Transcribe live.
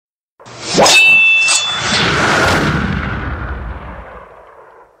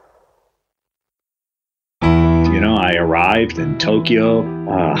arrived in Tokyo,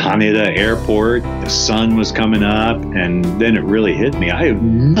 Haneda Airport. The sun was coming up, and then it really hit me. I have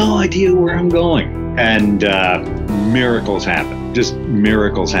no idea where I'm going. And miracles happened. Just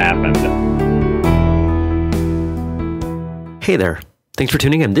miracles happened. Hey there. Thanks for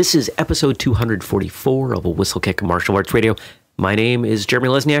tuning in. This is episode 244 of Whistlekick Martial Arts Radio. My name is Jeremy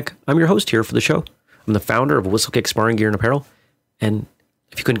Lesniak. I'm your host here for the show. I'm the founder of Whistlekick Sparring Gear and Apparel. And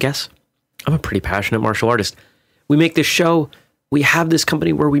if you couldn't guess, I'm a pretty passionate martial artist. We make this show. We have this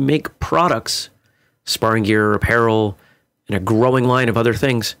company where we make products, sparring gear, apparel, and a growing line of other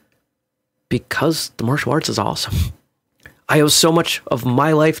things because the martial arts is awesome. I owe so much of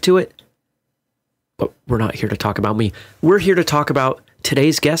my life to it, but we're not here to talk about me. We're here to talk about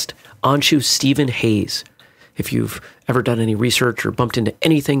today's guest, An-Shu Stephen Hayes. If you've ever done any research or bumped into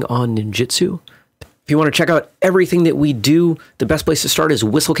anything on ninjutsu, if you want to check out everything that we do, the best place to start is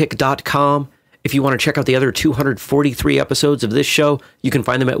whistlekick.com. If you want to check out the other 243 episodes of this show, you can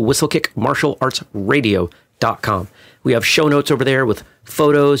find them at whistlekickmartialartsradio.com. We have show notes over there with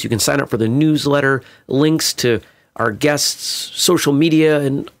photos. You can sign up for the newsletter, links to our guests, social media,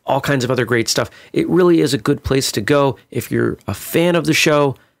 and all kinds of other great stuff. It really is a good place to go. If you're a fan of the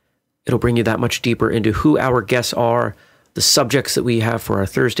show, it'll bring you that much deeper into who our guests are, the subjects that we have for our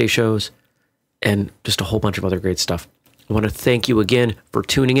Thursday shows, and just a whole bunch of other great stuff. I want to thank you again for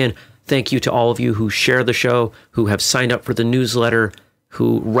tuning in. Thank you to all of you who share the show, who have signed up for the newsletter,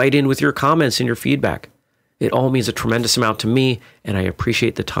 who write in with your comments and your feedback. It all means a tremendous amount to me, and I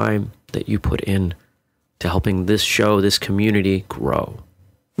appreciate the time that you put in to helping this show, this community grow.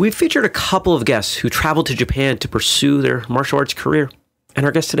 We've featured a couple of guests who traveled to Japan to pursue their martial arts career, and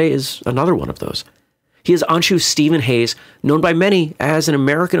our guest today is another one of those. He is An-Shu Stephen Hayes, known by many as an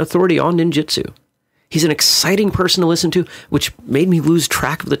American authority on ninjutsu. He's an exciting person to listen to, which made me lose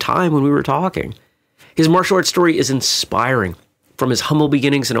track of the time when we were talking. His martial arts story is inspiring, from his humble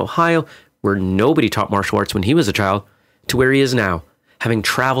beginnings in Ohio, where nobody taught martial arts when he was a child, to where he is now, having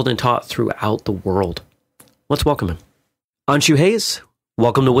traveled and taught throughout the world. Let's welcome him. An-Shu Hayes,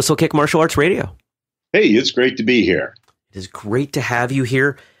 welcome to Whistlekick Martial Arts Radio. Hey, it's great to be here. It is great to have you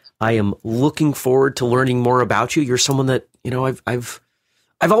here. I am looking forward to learning more about you. You're someone that,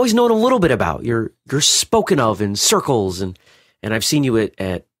 I've always known a little bit about. You're spoken of in circles, and I've seen you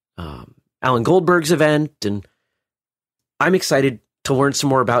at Alan Goldberg's event, and I'm excited to learn some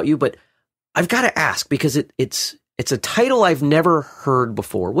more about you. But I've got to ask, because it's a title I've never heard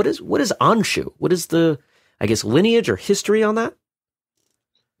before. What is An-Shu? What is the, I guess, lineage or history on that?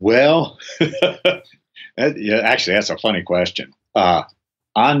 Well, actually, that's a funny question.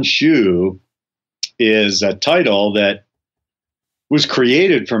 An-Shu is a title that was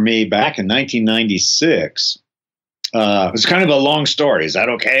created for me back in 1996. It's kind of a long story. Is that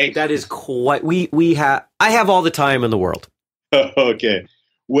okay? That is quite. I have all the time in the world. Okay.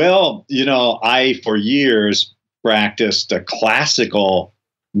 Well, I for years practiced a classical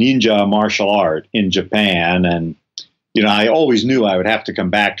ninja martial art in Japan, and I always knew I would have to come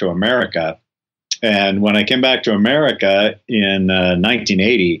back to America. And when I came back to America in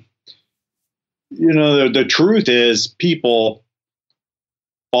 1980, the truth is people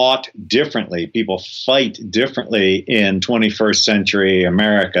fought differently. People fight differently in 21st century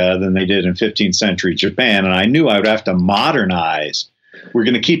America than they did in 15th century Japan. And I knew I would have to modernize. We're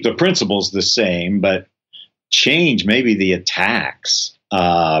going to keep the principles the same, but change maybe the attacks,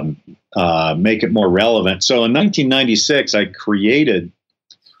 make it more relevant. So in 1996, I created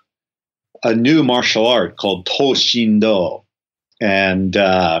a new martial art called To Shin Do. And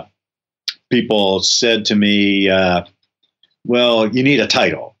people said to me, well, you need a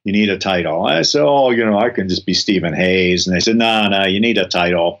title. You need a title. I said, I can just be Stephen Hayes. And they said, no, you need a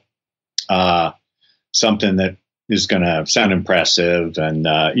title, something that is going to sound impressive. And,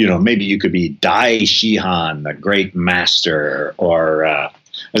 maybe you could be Dai Shihan, the great master. Or, I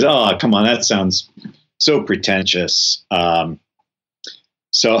said, oh, come on, that sounds so pretentious.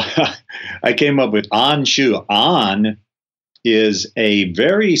 So I came up with An-Shu. An is a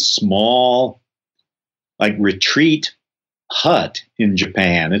very small, retreat hut in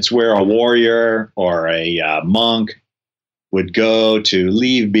Japan. It's where a warrior or a monk would go to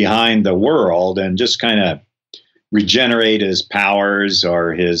leave behind the world and just kind of regenerate his powers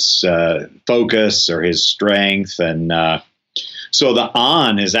or his focus or his strength. And so the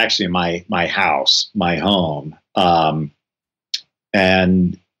An is actually my house, my home.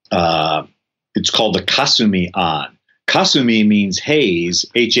 And it's called the Kasumi An. Kasumi means haze,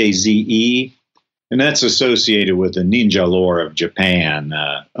 Haze, and that's associated with the ninja lore of Japan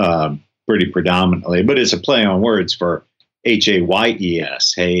pretty predominantly. But it's a play on words for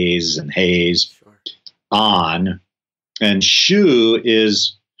Hayes, haze and haze. Sure. An And Shu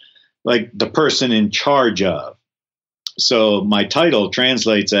is like the person in charge of. So my title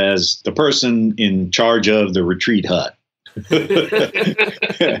translates as the person in charge of the retreat hut. I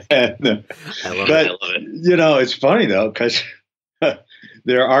love it. You know, it's funny though, because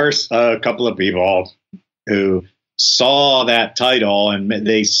there are a couple of people who saw that title and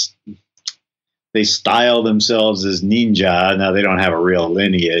they style themselves as ninja. Now they don't have a real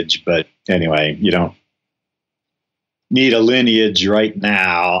lineage, but anyway, you don't need a lineage right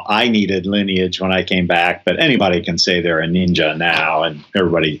now. I needed lineage when I came back, but anybody can say they're a ninja now, and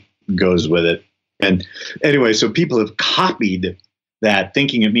everybody goes with it. And anyway, so people have copied that,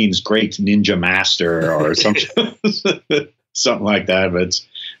 thinking it means great ninja master or something, something like that. But it's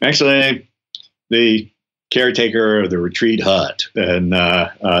actually the caretaker of the retreat hut, and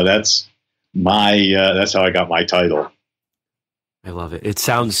that's how I got my title. I love it. It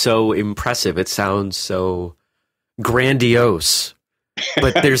sounds so impressive. It sounds so grandiose,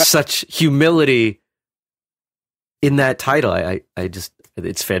 but there's such humility in that title. I just,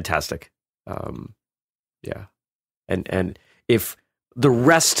 it's fantastic. Yeah. And if the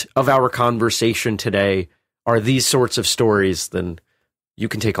rest of our conversation today are these sorts of stories, then you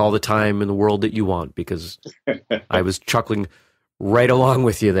can take all the time in the world that you want, because I was chuckling right along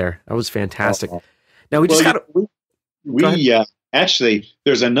with you there. That was fantastic. Now actually,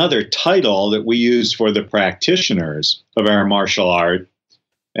 there's another title that we use for the practitioners of our martial art,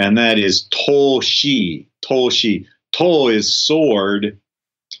 and that is To Shi. To Shi. To is sword,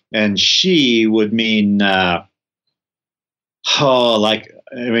 and Shi would mean,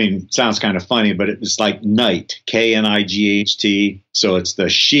 sounds kind of funny, but it's like knight, Knight. So it's the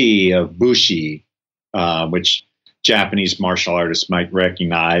Shi of Bushi, which Japanese martial artists might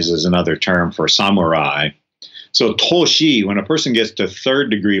recognize as another term for samurai. So To Shi, when a person gets to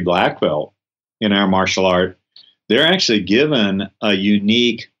 3rd degree black belt in our martial art, they're actually given a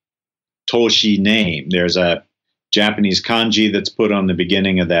unique To Shi name. There's a Japanese kanji that's put on the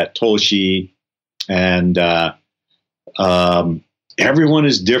beginning of that To Shi, and everyone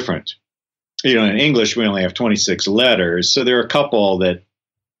is different. You know, in English, we only have 26 letters, so there are a couple that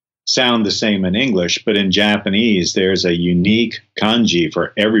sound the same in English, but in Japanese, there's a unique kanji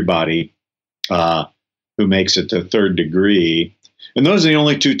for everybody who makes it to 3rd degree. And those are the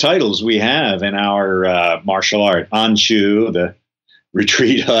only 2 titles we have in our martial art. An-Shu, the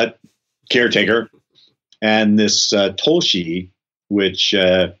retreat hut caretaker, and this To Shi, which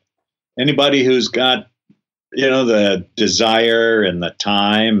anybody who's got, the desire and the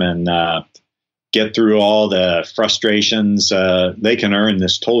time and get through all the frustrations, they can earn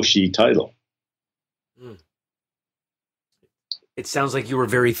this To Shi title. It sounds like you were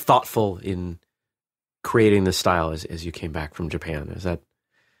very thoughtful in creating this style as you came back from Japan. Is that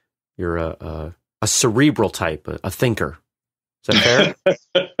you're a cerebral type, a thinker? Is that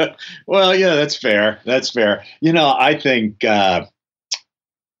fair? Well, yeah, that's fair. That's fair. I think, how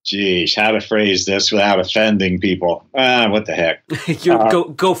to phrase this without offending people? What the heck?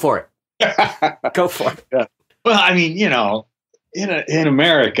 Go for it. Go for it. Yeah. Well, I mean, in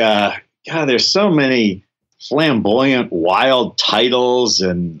America, God, there's so many flamboyant, wild titles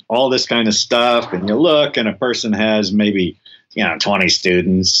and all this kind of stuff. And you look, and a person has maybe 20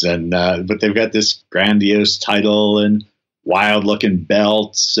 students, and but they've got this grandiose title and wild-looking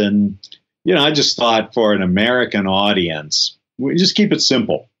belts. And I just thought, for an American audience, we just keep it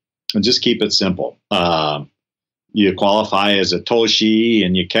simple. You qualify as a To Shi,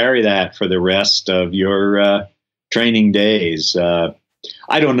 and you carry that for the rest of your training days. I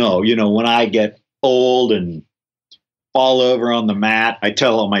don't know. When I get old and fall over on the mat, I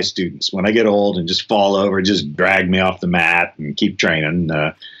tell all my students, when I get old and just fall over, just drag me off the mat and keep training.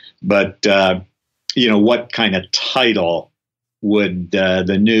 But what kind of title would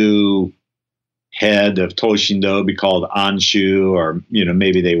the new head of To Shin Do be called? An-Shu, or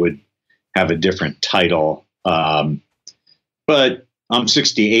maybe they would have a different title. But I'm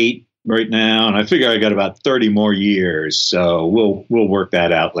 68 right now, and I figure I got about 30 more years, so we'll work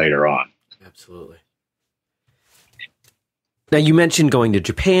that out later on. Absolutely. Now, you mentioned going to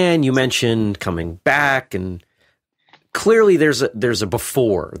Japan, you mentioned coming back, and clearly there's a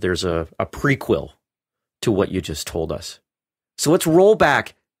before, there's a prequel to what you just told us. So let's roll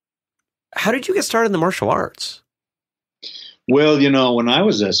back. How did you get started in the martial arts? Well, when I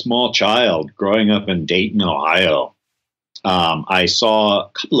was a small child growing up in Dayton, Ohio, I saw a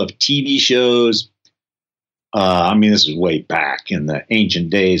couple of TV shows. This is way back in the ancient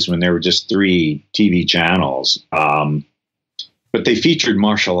days when there were just 3 TV channels. But they featured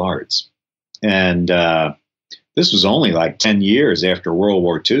martial arts. And this was only like 10 years after World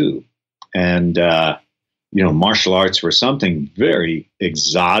War II. And martial arts were something very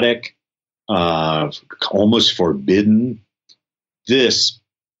exotic, almost forbidden. This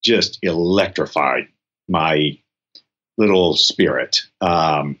just electrified my little spirit.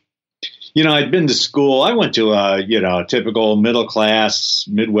 I'd been to school. I went to a typical middle class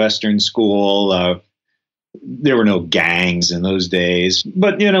Midwestern school. There were no gangs in those days,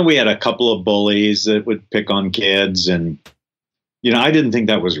 but we had a couple of bullies that would pick on kids, and I didn't think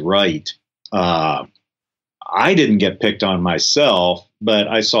that was right. I didn't get picked on myself, but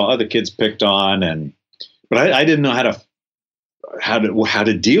I saw other kids picked on, but I didn't know how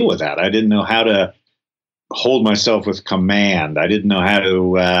to deal with that. I didn't know how to hold myself with command. I didn't know how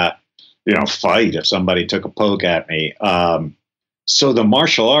to fight if somebody took a poke at me. So the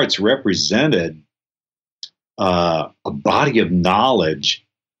martial arts represented a body of knowledge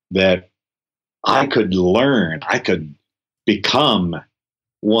that I could learn. I could become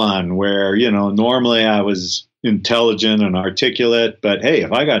one where, normally I was intelligent and articulate, but hey,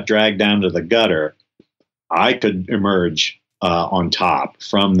 if I got dragged down to the gutter, I could emerge on top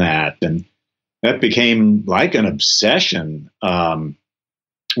from that. And that became like an obsession when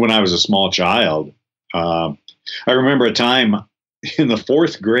I was a small child. I remember a time in the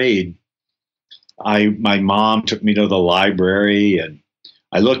 4th grade, my mom took me to the library, and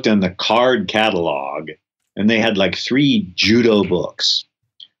I looked in the card catalog, and they had like 3 judo books.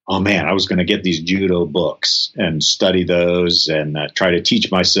 Oh man, I was going to get these judo books and study those and try to teach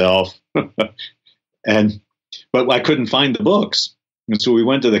myself. But I couldn't find the books. And so we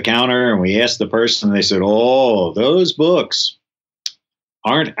went to the counter and we asked the person, and they said, "Oh, those books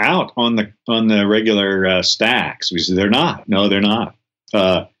aren't out on the regular stacks." We said, "They're not. No, they're not.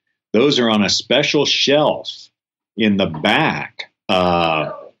 Those are on a special shelf in the back.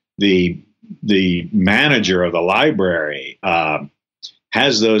 The manager of the library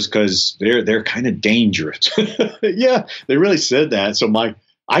has those because they're kind of dangerous." Yeah, they really said that. So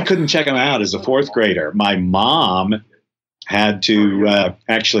I couldn't check them out as a 4th grader. My mom had to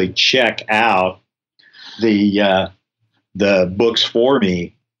actually check out the books for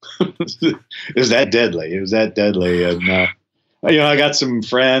me. It was that deadly. And I got some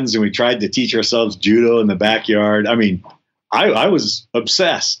friends, and we tried to teach ourselves judo in the backyard. I mean, I was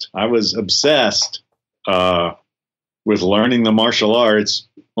obsessed. I was obsessed with learning the martial arts.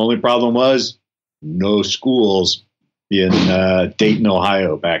 Only problem was no schools in Dayton,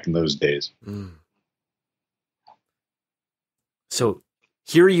 Ohio back in those days. Mm. So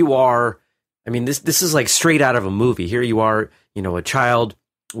here you are. I mean, this is like straight out of a movie. Here you are, a child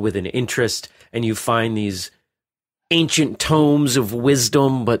with an interest, and you find these ancient tomes of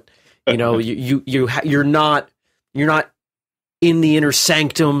wisdom, but you're not in the inner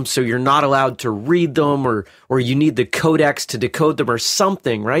sanctum, so you're not allowed to read them, or you need the codex to decode them or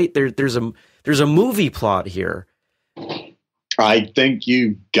something, right? There's a movie plot here. I think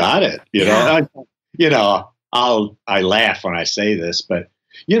you got it. I laugh when I say this, but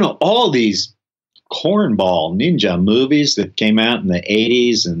all these cornball ninja movies that came out in the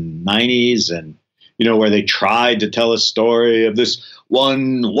 80s and 90s, and where they tried to tell a story of this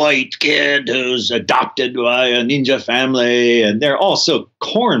one white kid who's adopted by a ninja family, and they're all so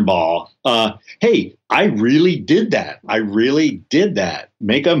cornball. Hey, I really did that.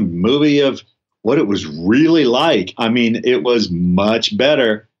 Make a movie of what it was really like. I mean, it was much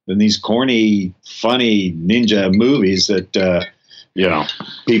better than these corny, funny ninja movies that,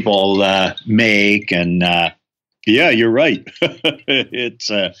 people make. And yeah, you're right.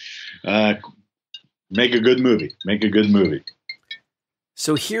 It's make a good movie.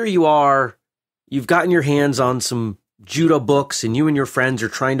 So here you are, you've gotten your hands on some judo books, and you and your friends are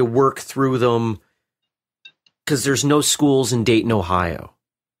trying to work through them because there's no schools in Dayton, Ohio.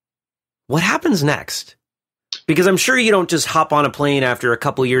 What happens next? Because I'm sure you don't just hop on a plane after a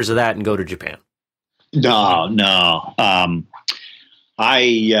couple years of that and go to Japan. No.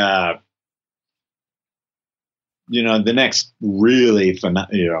 The next really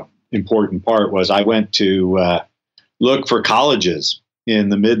important part was I went to look for colleges in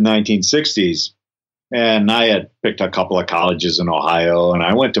the mid 1960s, and I had picked a couple of colleges in Ohio, and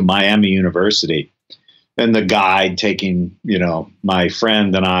I went to Miami University. And the guide taking, my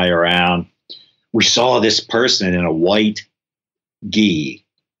friend and I around, we saw this person in a white gi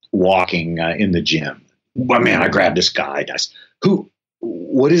walking in the gym. Well, man, I grabbed this guide. I said,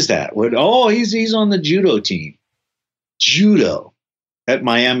 what is that? Oh, he's on the judo team. Judo at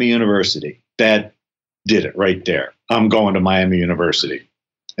Miami University. That did it right there. I'm going to Miami University.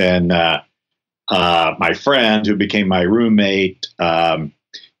 And my friend, who became my roommate,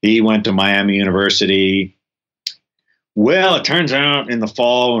 he went to Miami University. Well, it turns out in the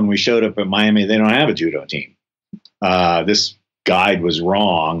fall when we showed up at Miami, they don't have a judo team. This guide was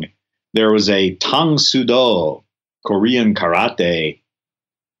wrong. There was a An-Shu Do, Korean karate,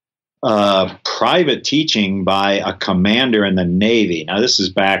 private teaching by a commander in the Navy. Now, this is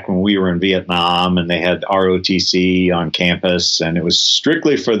back when we were in Vietnam and they had ROTC on campus, and it was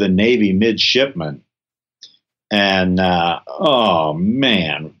strictly for the Navy midshipmen. And, oh,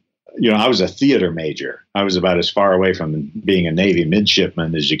 man, I was a theater major. I was about as far away from being a Navy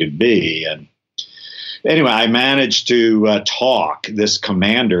midshipman as you could be. And anyway, I managed to talk this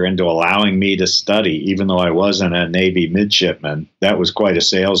commander into allowing me to study, even though I wasn't a Navy midshipman. That was quite a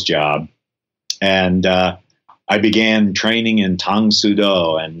sales job. And I began training in An-Shu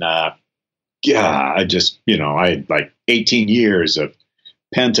Do. And I just, I had like 18 years of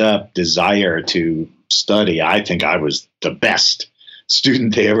pent up desire to study. I think I was the best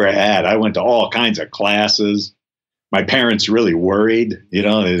student they ever had. I went to all kinds of classes. My parents really worried, we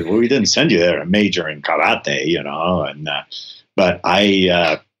didn't send you there to major in karate, but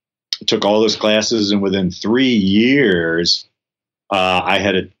I took all those classes, and within 3 years, I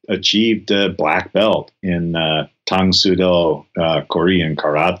had achieved a black belt in An-Shu Do, Korean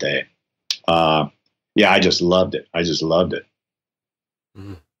karate. I just loved it.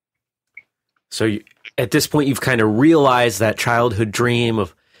 Mm-hmm. So at this point, you've kind of realized that childhood dream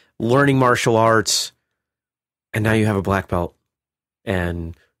of learning martial arts, and now you have a black belt,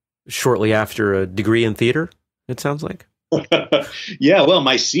 and shortly after a degree in theater, it sounds like. Yeah, well,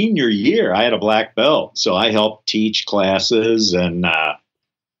 my senior year, I had a black belt, so I helped teach classes and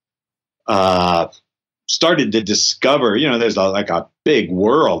started to discover, there's a big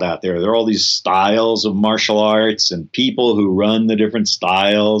world out there. There are all these styles of martial arts and people who run the different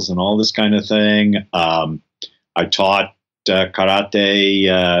styles and all this kind of thing. I taught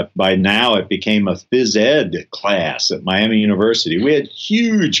karate. By now, it became a phys ed class at Miami University. We had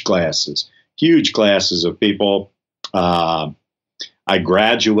huge classes of people. I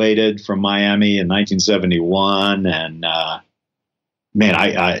graduated from Miami in 1971, and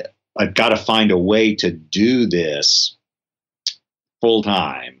I've got to find a way to do this full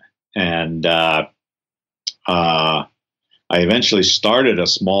time. And I eventually started a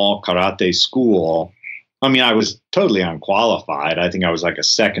small karate school. I mean, I was totally unqualified. I think I was like a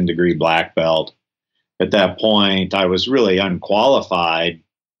second degree black belt. At that point, I was really unqualified,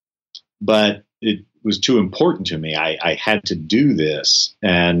 but it was too important to me. I had to do this.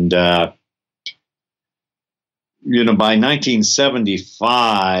 And, by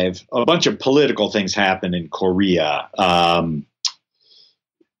 1975, a bunch of political things happened in Korea.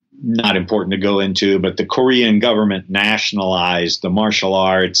 Not important to go into, but the Korean government nationalized the martial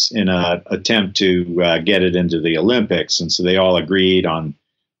arts in an attempt to get it into the Olympics. And so they all agreed on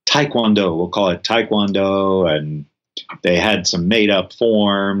Taekwondo. We'll call it Taekwondo. And they had some made up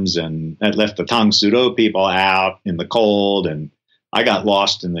forms, and that left the An-Shu Do people out in the cold. And I got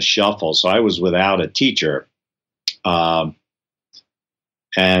lost in the shuffle. So I was without a teacher.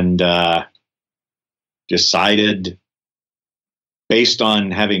 And decided, based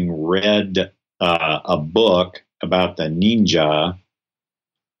on having read a book about the ninja,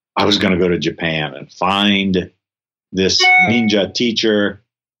 I was going to go to Japan and find this ninja teacher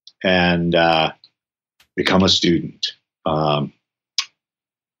and become a student. I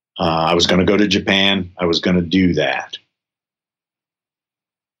was going to go to Japan. I was going to do that.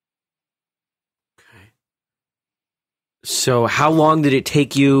 So how long did it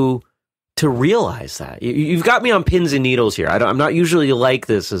take you to realize that? You've got me on pins and needles here. I'm not usually like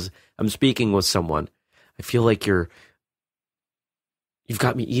this as I'm speaking with someone. I feel like you've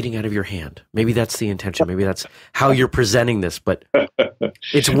got me eating out of your hand. Maybe that's the intention. Maybe that's how you're presenting this, but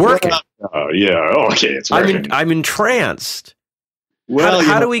it's working. Yeah. Okay. It's working. I'm entranced. Well,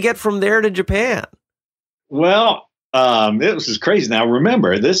 how do we get from there to Japan? Well, it was crazy. Now,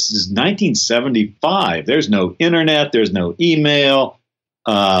 remember, this is 1975. There's no internet. There's no email.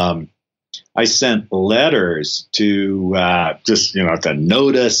 I sent letters to to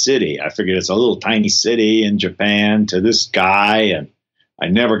Noda City. I figured it's a little tiny city in Japan, to this guy, and I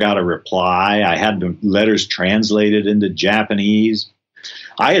never got a reply. I had the letters translated into Japanese.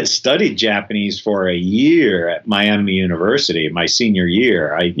 I had studied Japanese for a year at Miami University, my senior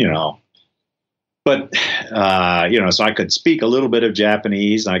year. So I could speak a little bit of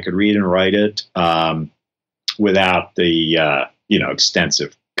Japanese, and I could read and write it without the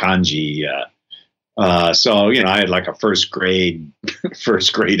extensive kanji. I had like a first grade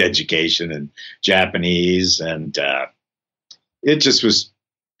education in Japanese, and it just was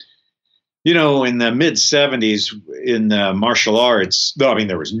In the mid 70s in martial arts, I mean,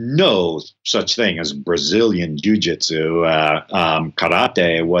 there was no such thing as Brazilian jiu-jitsu.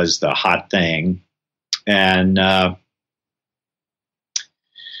 Karate was the hot thing. And,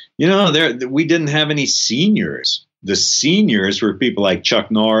 we didn't have any seniors. The seniors were people like Chuck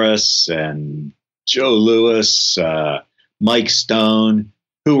Norris and Joe Louis, Mike Stone,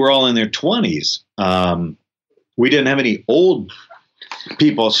 who were all in their 20s. We didn't have any old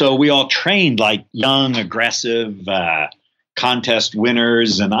people, so we all trained like young, aggressive contest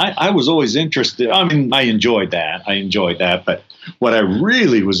winners, and I was always interested. I mean, I enjoyed that, but what I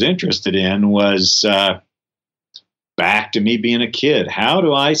really was interested in was back to me being a kid. How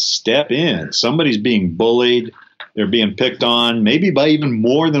do I step in? Somebody's being bullied, they're being picked on, maybe by even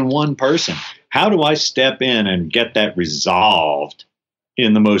more than one person. How do I step in and get that resolved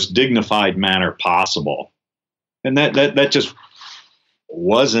in the most dignified manner possible? And that just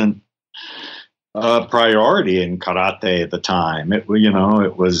wasn't a priority in karate at the time. It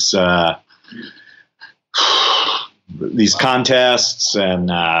was these contests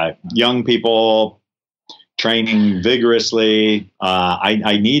and young people training vigorously.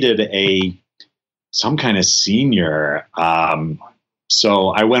 I needed some kind of senior. So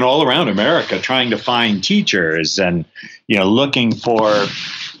I went all around America trying to find teachers and looking for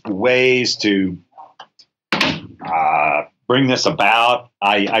ways to bring this about.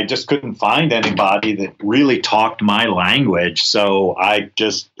 I just couldn't find anybody that really talked my language. So I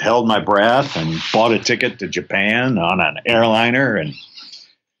just held my breath and bought a ticket to Japan on an airliner and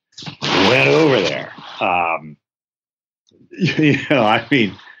went over there. I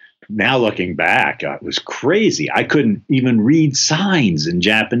mean, now looking back, it was crazy. I couldn't even read signs in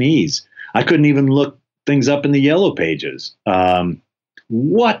Japanese. I couldn't even look things up in the yellow pages.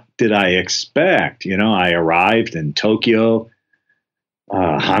 What did I expect? I arrived in Tokyo,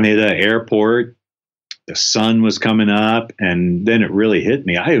 Haneda Airport. The sun was coming up, and then it really hit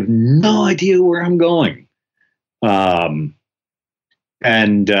me. I have no idea where I'm going. And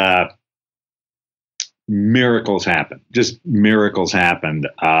miracles happened. Just miracles happened.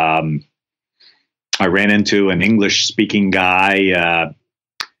 I ran into an English-speaking guy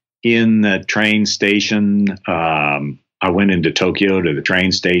in the train station. I went into Tokyo to the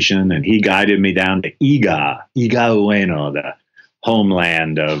train station, and he guided me down to Iga Ueno, the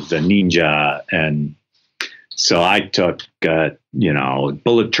homeland of the ninja. And so I took, a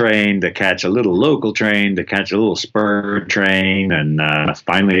bullet train to catch a little local train, to catch a little spur train, and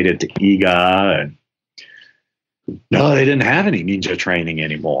finally made it to Iga. And no, they didn't have any ninja training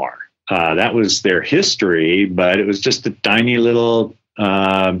anymore. That was their history, but it was just a tiny little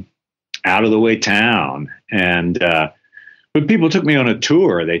out-of-the-way town. And but people took me on a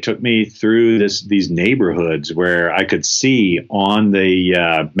tour. They took me through these neighborhoods where I could see on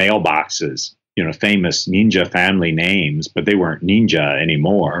the mailboxes, famous ninja family names, but they weren't ninja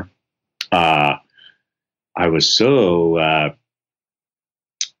anymore. I was so,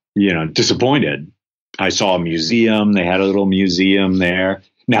 disappointed. I saw a museum. They had a little museum there.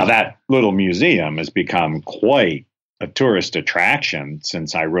 Now that little museum has become quite a tourist attraction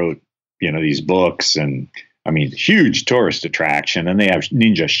since I wrote, these books, and I mean, huge tourist attraction, and they have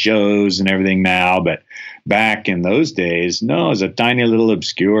ninja shows and everything now. But back in those days, no, it was a tiny little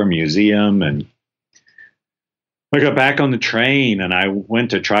obscure museum. And I got back on the train, and I went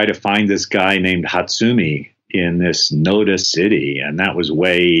to try to find this guy named Hatsumi in this Noda city, and that was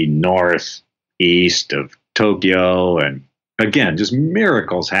way northeast of Tokyo. And again, just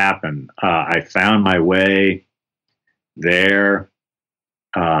miracles happen. I found my way there.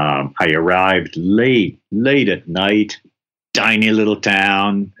 I arrived late at night, tiny little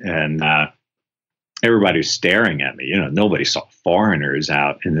town, and everybody was staring at me. Nobody saw foreigners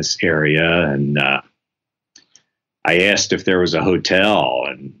out in this area. And I asked if there was a hotel,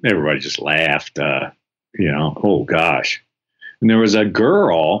 and everybody just laughed, oh gosh. And there was a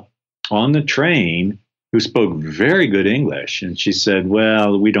girl on the train who spoke very good English. And she said,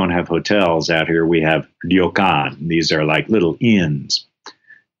 well, we don't have hotels out here. We have ryokan. These are like little inns.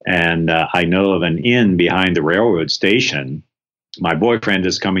 And I know of an inn behind the railroad station. My boyfriend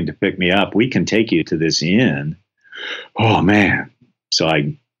is coming to pick me up. We can take you to this inn. Oh, man. So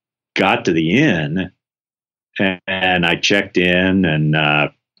I got to the inn, and I checked in, and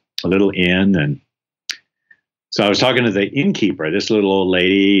a little inn. And so I was talking to the innkeeper, this little old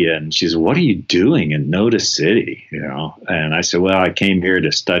lady, and she said, what are you doing in Noda City? And I said, well, I came here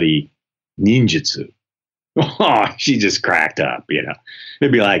to study ninjutsu. Oh, she just cracked up,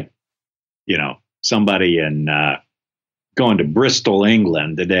 It'd be like, somebody in going to Bristol,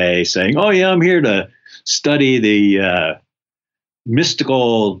 England today saying, oh, yeah, I'm here to study the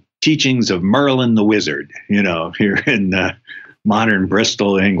mystical teachings of Merlin the Wizard, here in modern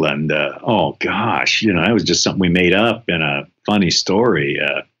Bristol, England. Oh gosh, that was just something we made up in a funny story.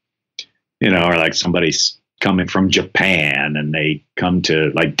 Or like somebody's coming from Japan and they come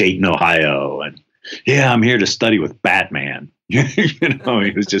to like Dayton, Ohio, and yeah, I'm here to study with Batman.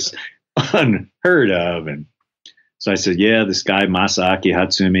 It was just unheard of. And so I said, yeah, this guy Masaki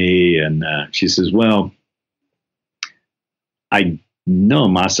Hatsumi, and she says, well, I know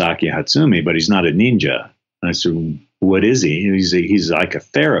Masaki Hatsumi, but he's not a ninja. And I said, what is he? He's like a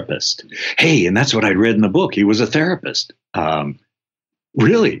therapist. Hey, and that's what I'd read in the book. He was a therapist.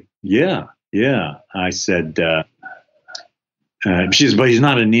 Really? Yeah. I said, she says, but he's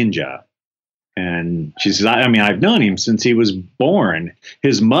not a ninja. And she says, I've known him since he was born.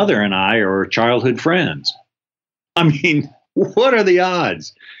 His mother and I are childhood friends. What are the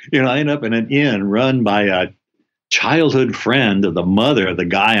odds? I end up in an inn run by a childhood friend of the mother of the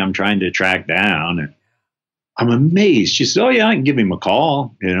guy I'm trying to track down. And I'm amazed. She said, oh, yeah, I can give him a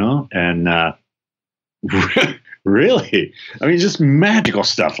call, and really, just magical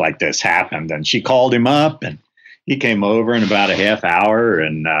stuff like this happened. And she called him up and he came over in about a half hour,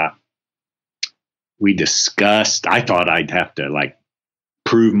 and we discussed. I thought I'd have to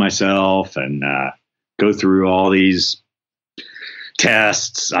prove myself and go through all these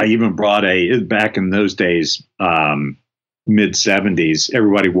tests. I even brought back in those days, mid 70s,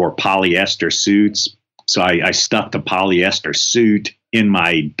 everybody wore polyester suits. So I stuffed a polyester suit in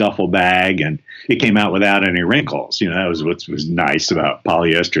my duffel bag, and it came out without any wrinkles. That was what was nice about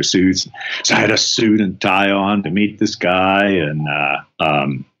polyester suits. So I had a suit and tie on to meet this guy,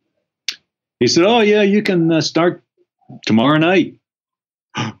 and he said, oh, yeah, you can start tomorrow night.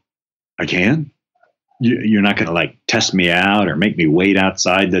 I can? You're not going to test me out or make me wait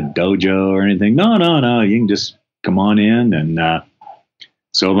outside the dojo or anything? No. You can just come on in. And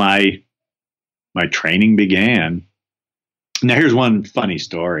so my training began. Now, here's one funny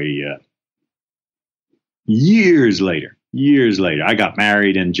story. Years later, I got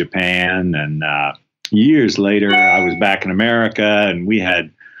married in Japan. And years later, I was back in America, and we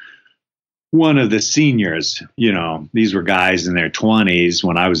had one of the seniors, these were guys in their 20s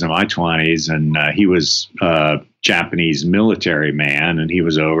when I was in my 20s, and he was a Japanese military man, and he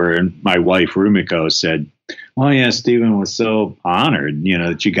was over, and my wife Rumiko said, well, yeah, Stephen was so honored,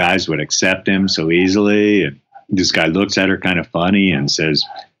 that you guys would accept him so easily. And this guy looks at her kind of funny and says,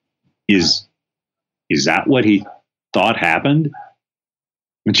 is that what he thought happened?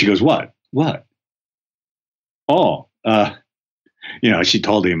 And she goes, what? Oh, she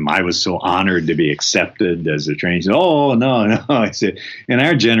told him I was so honored to be accepted as a trainer. She said, oh, no. I said, in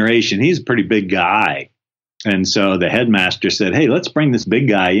our generation, he's a pretty big guy. And so the headmaster said, hey, let's bring this big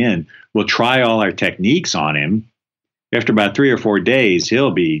guy in. We'll try all our techniques on him. After about 3 or 4 days,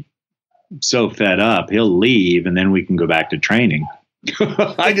 he'll be so fed up, he'll leave, and then we can go back to training.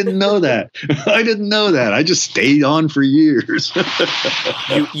 I didn't know that. I just stayed on for years.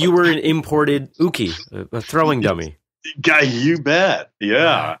 You were an imported uke, a throwing dummy. Guy, you bet.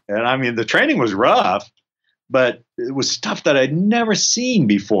 Yeah. And the training was rough, but it was stuff that I'd never seen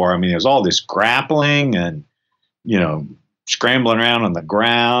before. There was all this grappling and, scrambling around on the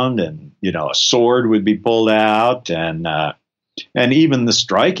ground, and, a sword would be pulled out, and even the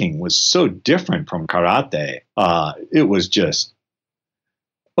striking was so different from karate. It was just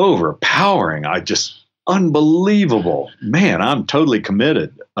overpowering. Unbelievable. Man, I'm totally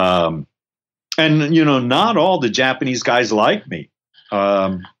committed. And, not all the Japanese guys like me.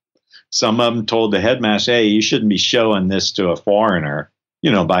 Some of them told the headmaster, hey, you shouldn't be showing this to a foreigner.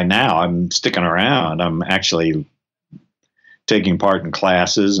 By now I'm sticking around. I'm actually taking part in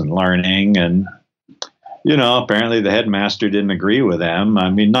classes and learning. And, apparently the headmaster didn't agree with them.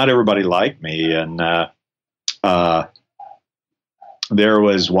 Not everybody liked me. And there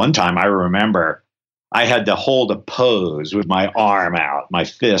was one time I remember I had to hold a pose with my arm out, my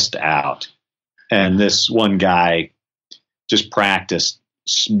fist out. And this one guy just practiced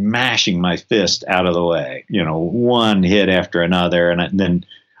smashing my fist out of the way, one hit after another. And then,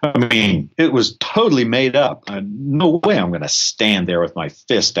 it was totally made up. No way I'm going to stand there with my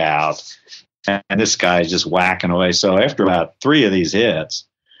fist out. And this guy's just whacking away. So after about 3 of these hits,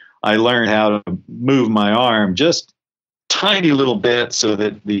 I learned how to move my arm just tiny little bit so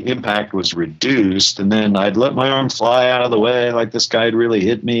that the impact was reduced. And then I'd let my arm fly out of the way like this guy had really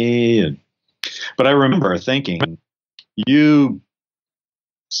hit me. But I remember thinking, you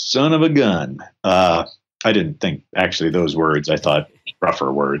son of a gun. I didn't think actually those words. I thought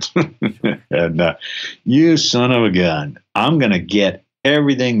rougher words. And you son of a gun. I'm going to get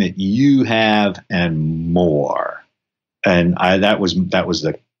everything that you have and more. And that was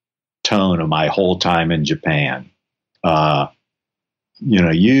the tone of my whole time in Japan.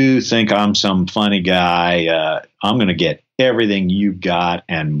 You think I'm some funny guy. I'm going to get everything you've got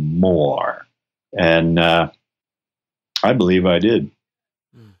and more. And I believe I did.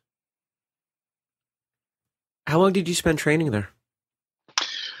 How long did you spend training there?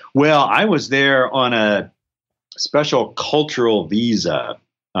 Well, I was there on a special cultural visa.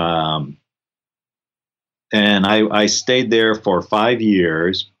 And I stayed there for 5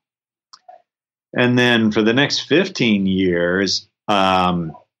 years. And then for the next 15 years,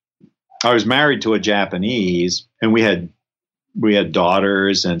 I was married to a Japanese, and we had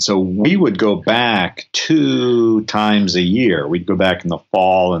daughters. And so we would go back 2 times a year. We'd go back in the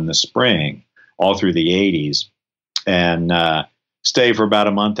fall and the spring, all through the 80s, and stay for about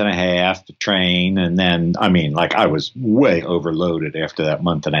a month and a half to train. And then, I was way overloaded after that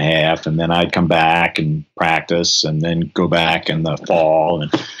month and a half. And then I'd come back and practice and then go back in the fall.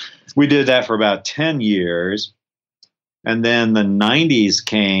 And we did that for about 10 years. And then the 90s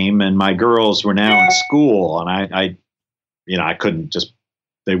came, and my girls were now in school, and I couldn't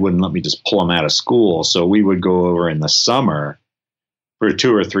they wouldn't let me just pull them out of school. So we would go over in the summer for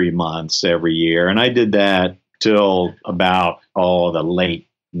 2 or 3 months every year. And I did that till about, the late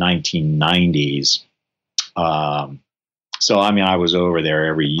 1990s. So, I was over there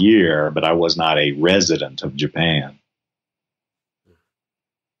every year, but I was not a resident of Japan.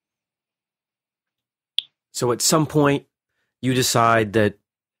 So at some point, you decide that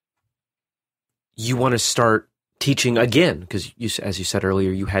you want to start teaching again, because as you said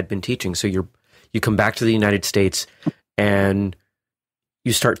earlier, you had been teaching. So you come back to the United States and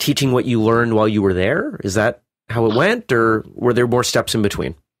you start teaching what you learned while you were there. Is that how it went, or were there more steps in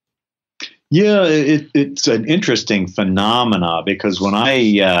between? Yeah, it's an interesting phenomena, because when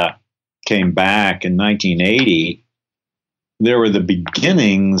I came back in 1980, there were the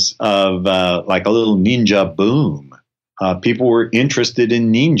beginnings of like a little ninja boom. People were interested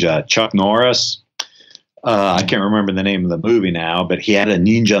in ninja. Chuck Norris, I can't remember the name of the movie now, but he had a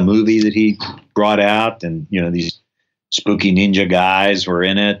ninja movie that he brought out, and these spooky ninja guys were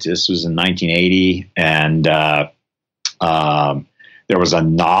in it. This was in 1980, and there was a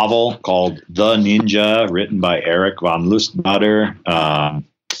novel called The Ninja, written by Eric von Lustbader.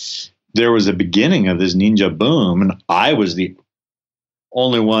 There was a beginning of this ninja boom, and I was the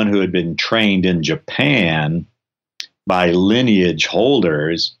only one who had been trained in Japan by lineage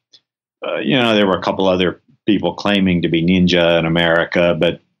holders. There were a couple other people claiming to be ninja in America,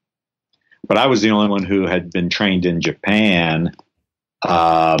 but I was the only one who had been trained in Japan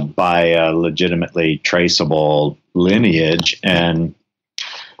by a legitimately traceable lineage. And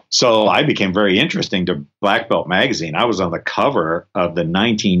so I became very interesting to Black Belt magazine. I was on the cover of the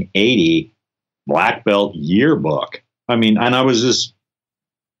 1980 Black Belt yearbook. And I was this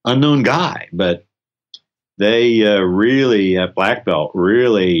unknown guy, but they really, at Black Belt,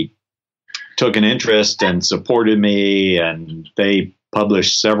 really took an interest and supported me, and they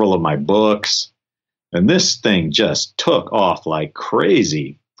published several of my books. And this thing just took off like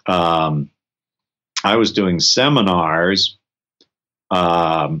crazy. I was doing seminars.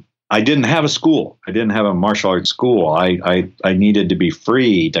 I didn't have a school. I didn't have a martial arts school. I needed to be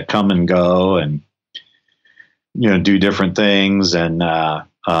free to come and go and do different things. And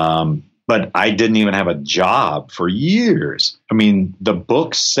but I didn't even have a job for years. The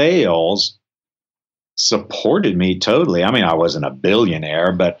book sales supported me totally. I wasn't a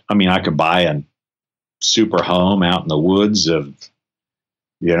billionaire, but I could buy a super home out in the woods of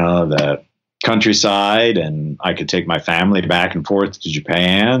the countryside, and I could take my family back and forth to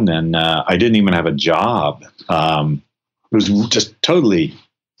Japan, and I didn't even have a job. It was just totally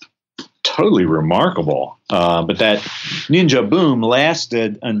remarkable. But that ninja boom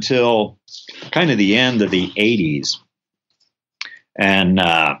lasted until kind of the end of the 80s. And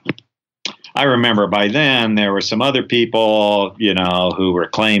I remember by then there were some other people, who were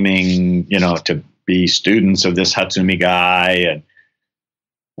claiming, to be students of this Hatsumi guy, and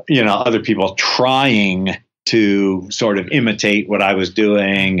other people trying to sort of imitate what I was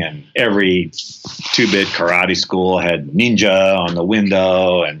doing. And every 2-bit karate school had ninja on the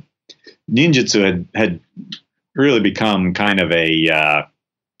window, and ninjutsu had really become kind of a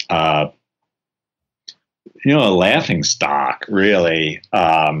laughing stock, really.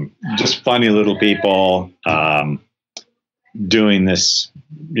 Just funny little people doing this,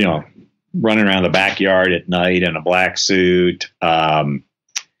 running around the backyard at night in a black suit.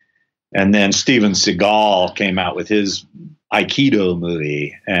 And then Steven Seagal came out with his Aikido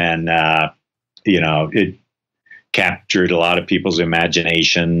movie, and it captured a lot of people's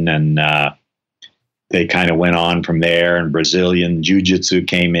imagination. And they kind of went on from there, and Brazilian jiu-jitsu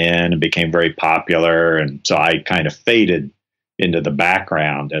came in and became very popular. And so I kind of faded into the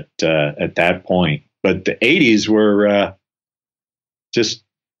background at that point. But the 80s were just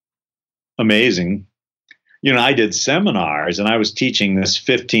amazing. You know, I did seminars and I was teaching this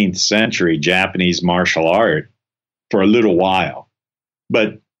 15th century Japanese martial art for a little while.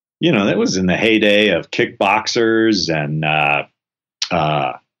 But, you know, that was in the heyday of kickboxers and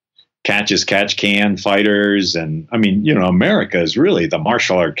catch-as-catch-can fighters. And I mean, you know, America is really the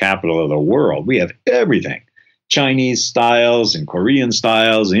martial art capital of the world. We have everything. Chinese styles and Korean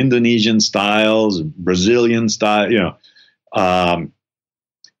styles, Indonesian styles, Brazilian style, you know.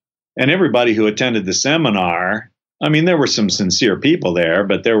 And everybody who attended the seminar, I mean, there were some sincere people there,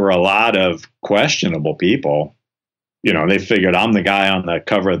 but there were a lot of questionable people. You know, they figured I'm the guy on the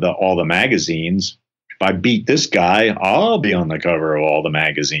cover of all the magazines. If I beat this guy, I'll be on the cover of all the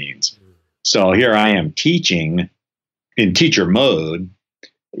magazines. So here I am teaching in teacher mode,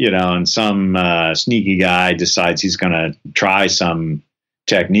 you know, and some sneaky guy decides he's going to try some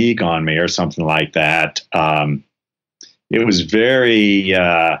technique on me or something like that. It was very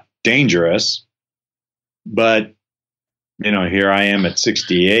dangerous, but, you know, here I am at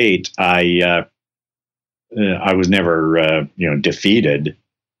 68. I was never, you know, defeated.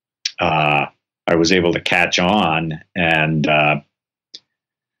 I was able to catch on, and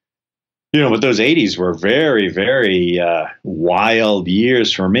you know, but those 80s were very, very wild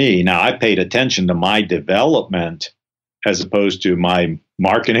years for me. Now, I paid attention to my development as opposed to my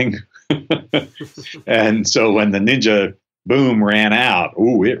marketing. And so when the ninja boom ran out,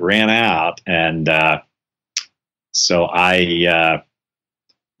 it ran out. And so I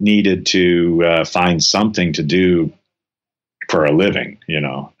needed to find something to do for a living, you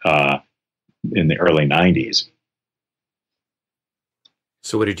know, in the early 90s.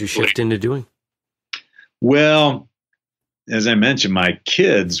 So what did you shift into doing? Well, as I mentioned, my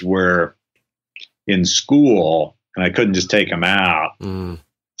kids were in school and I couldn't just take them out.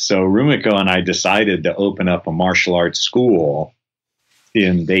 So Rumiko and I decided to open up a martial arts school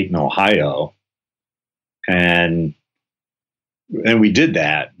in Dayton, Ohio. And we did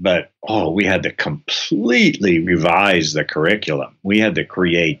that, but we had to completely revise the curriculum. We had to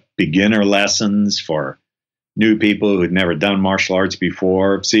create beginner lessons for new people who'd never done martial arts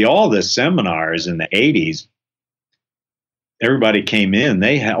before. See, all the seminars in the 80s, everybody came in,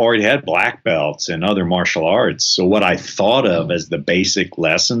 they already had black belts in other martial arts. So what I thought of as the basic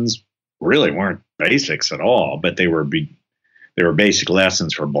lessons really weren't basics at all, but they were basic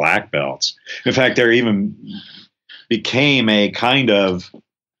lessons for black belts. In fact, there even became a kind of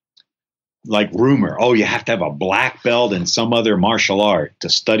like rumor, you have to have a black belt in some other martial art to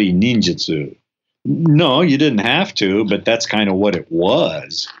study ninjutsu. No, you didn't have to, but that's kind of what it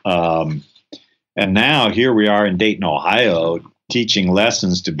was. And now here we are in Dayton, Ohio, teaching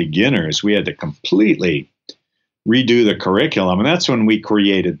lessons to beginners. We had to completely redo the curriculum. And that's when we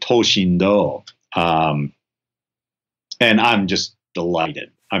created To Shin Do. And I'm just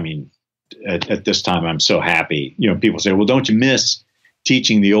delighted. I mean, at this time, I'm so happy. You know, people say, well, don't you miss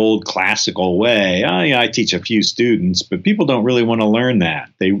teaching the old classical way? I teach a few students, but people don't really want to learn that.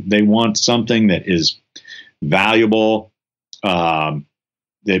 They want something that is valuable,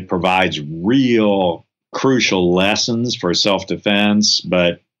 that provides real crucial lessons for self-defense.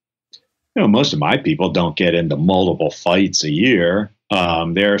 But, you know, most of my people don't get into multiple fights a year.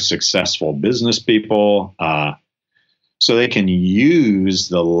 They're successful business people. So they can use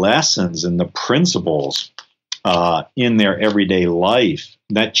the lessons and the principles in their everyday life.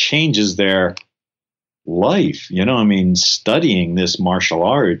 That changes their life. You know, I mean, studying this martial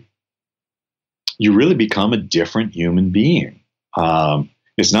art, you really become a different human being.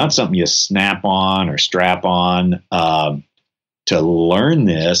 It's not something you snap on or strap on. To learn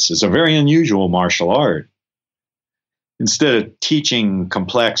this is a very unusual martial art. Instead of teaching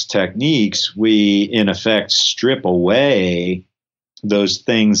complex techniques, we, in effect, strip away those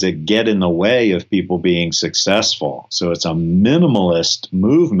things that get in the way of people being successful. So it's a minimalist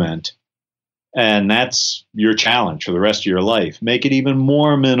movement, and that's your challenge for the rest of your life. Make it even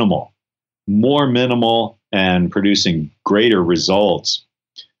more minimal and producing greater results.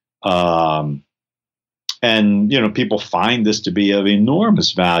 And, you know, people find this to be of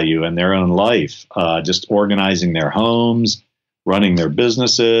enormous value in their own life, just organizing their homes, running their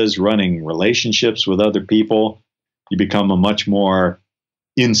businesses, running relationships with other people. You become a much more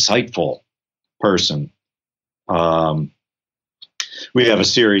insightful person. We have a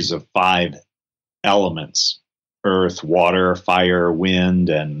series of 5 elements: earth, water, fire, wind,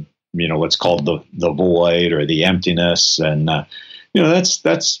 and, you know, what's called the void or the emptiness. And, you know,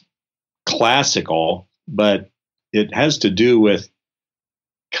 that's classical, but it has to do with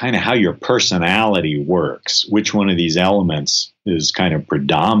kind of how your personality works, which one of these elements is kind of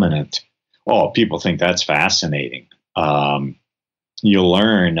predominant. Oh, people think that's fascinating. You'll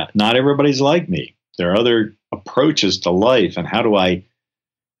learn not everybody's like me. There are other approaches to life, and how do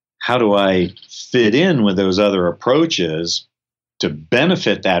I fit in with those other approaches to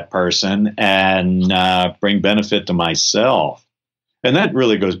benefit that person and bring benefit to myself? And that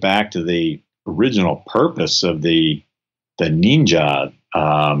really goes back to the original purpose of the ninja,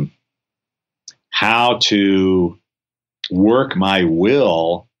 how to work my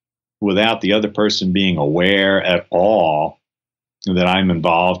will without the other person being aware at all that I'm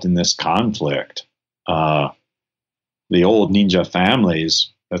involved in this conflict. The old ninja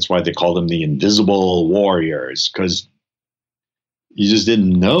families, that's why they called them the invisible warriors, because you just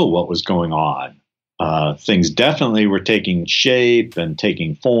didn't know what was going on. Things definitely were taking shape and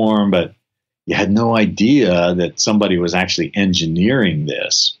taking form, but you had no idea that somebody was actually engineering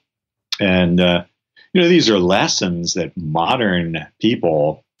this. And, these are lessons that modern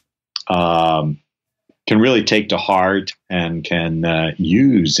people can really take to heart and can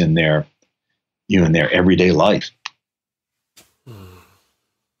use in their everyday life.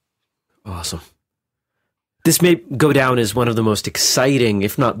 Awesome. This may go down as one of the most exciting,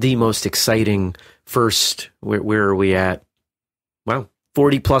 if not the most exciting first, where are we at? Wow,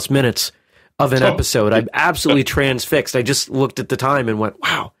 40 plus minutes of an episode. I'm absolutely transfixed. I just looked at the time and went,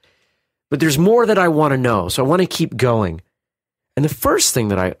 wow. But there's more that I want to know, so I want to keep going. And the first thing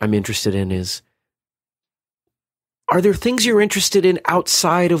that I'm interested in is, are there things you're interested in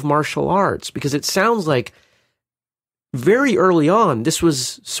outside of martial arts? Because it sounds like very early on, this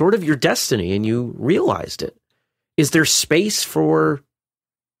was sort of your destiny and you realized it. Is there space for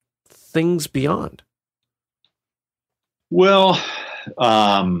things beyond? Well,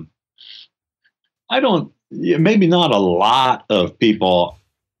 maybe not a lot of people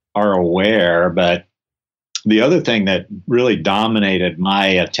are aware, but the other thing that really dominated my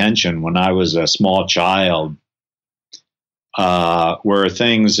attention when I was a small child were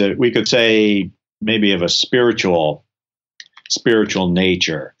things that we could say maybe of a spiritual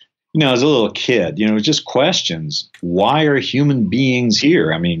nature. As a little kid, just questions. Why are human beings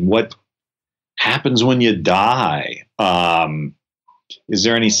here? I mean, what happens when you die? Is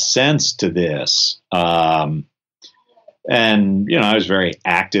there any sense to this? And, I was very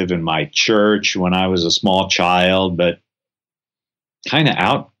active in my church when I was a small child, but kind of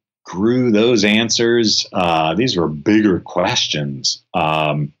outgrew those answers. These were bigger questions.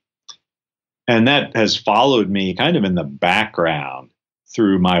 And that has followed me kind of in the background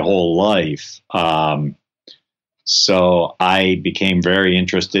through my whole life. So I became very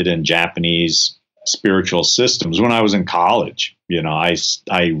interested in Japanese spiritual systems when I was in college.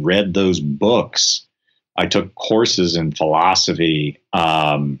 I read those books. I took courses in philosophy.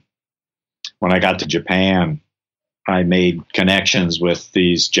 When I got to Japan, I made connections with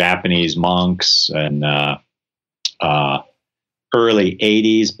these Japanese monks, and early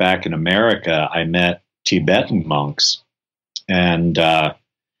 80s back in America, I met Tibetan monks, and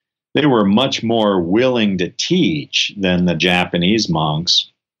they were much more willing to teach than the Japanese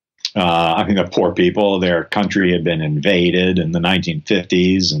monks. The poor people, their country had been invaded in the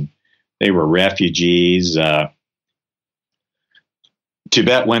 1950s, and they were refugees.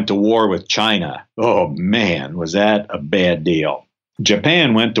 Tibet went to war with China. Oh, man, was that a bad deal.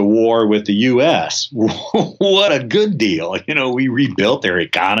 Japan went to war with the U.S. What a good deal. We rebuilt their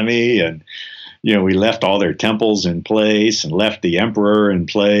economy, and, we left all their temples in place and left the emperor in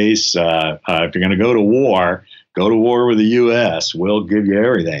place. If you're going to go to war with the U.S. We'll give you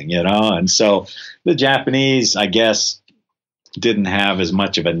everything, And so the Japanese, I guess, didn't have as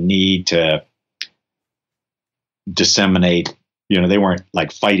much of a need to disseminate. They weren't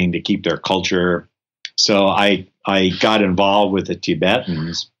like fighting to keep their culture. So I got involved with the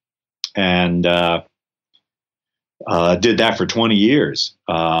Tibetans and did that for 20 years.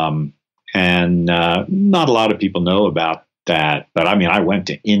 And not a lot of people know about that. But I went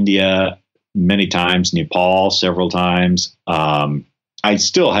to India many times, Nepal several times. I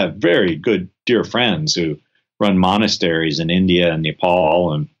still have very good, dear friends who run monasteries in India and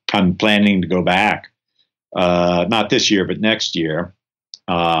Nepal, and I'm planning to go back, not this year, but next year.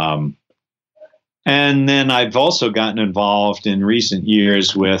 And then I've also gotten involved in recent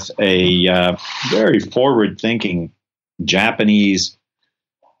years with a very forward-thinking Japanese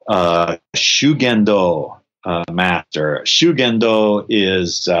Shugendo master. Shugendo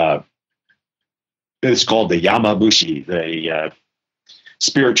is it's called the Yamabushi, the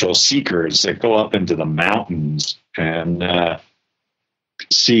spiritual seekers that go up into the mountains and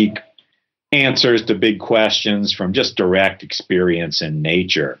seek answers to big questions from just direct experience in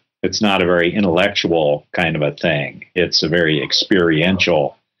nature. It's not a very intellectual kind of a thing. It's a very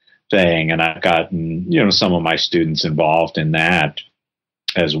experiential thing. And I've gotten, some of my students involved in that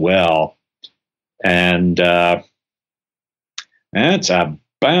as well. And that's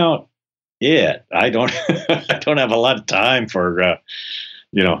about it. I don't I don't have a lot of time for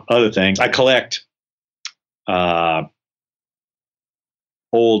other things. I collect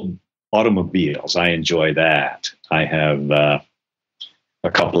old automobiles. I enjoy that. I have a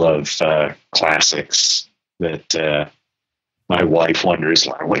couple of classics that my wife wonders,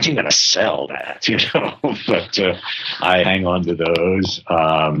 like, when are you going to sell that? But I hang on to those.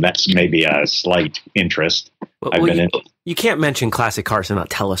 That's maybe a slight interest. You can't mention classic cars and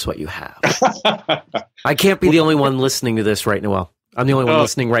not tell us what you have. I can't be the only one listening to this right now. Well, I'm the only one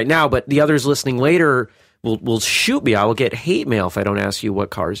listening right now, but the others listening later will shoot me. I will get hate mail if I don't ask you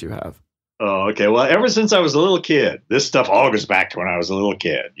what cars you have. Oh, okay. Well, ever since I was a little kid, this stuff all goes back to when I was a little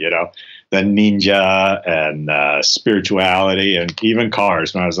kid, the ninja and spirituality and even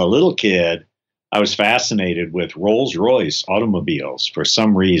cars. When I was a little kid, I was fascinated with Rolls-Royce automobiles for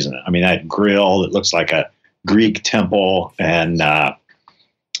some reason. I mean, that grill that looks like a Greek temple. And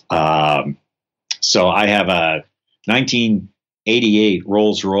so I have a 1988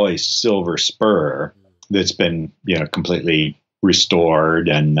 Rolls-Royce Silver Spur that's been, completely restored.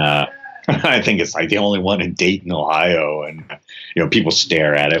 And I think it's like the only one in Dayton, Ohio. And, people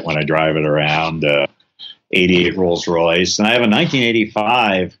stare at it when I drive it around, 88 Rolls-Royce. And I have a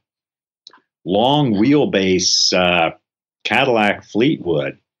 1985 long wheelbase Cadillac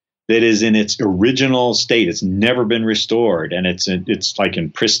Fleetwood that is in its original state. It's never been restored, and it's like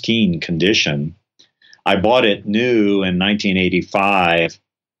in pristine condition. I bought it new in 1985.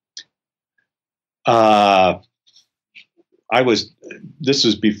 I was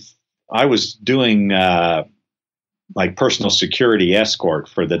doing like personal security escort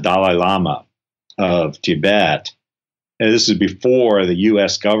for the Dalai Lama of Tibet. And this is before the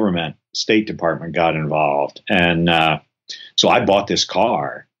U.S. government, State Department got involved. And so I bought this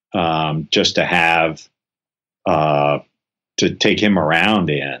car just to have to take him around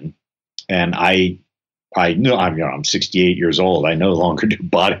in. And I know I'm 68 years old. I no longer do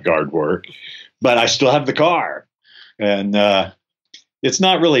bodyguard work, but I still have the car. And it's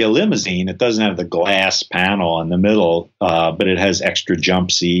not really a limousine. It doesn't have the glass panel in the middle, but it has extra jump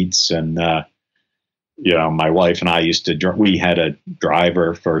seats. And, my wife and I we had a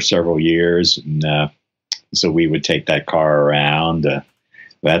driver for several years. And so we would take that car around.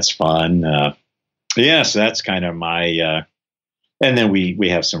 That's fun. So that's kind of my, and then we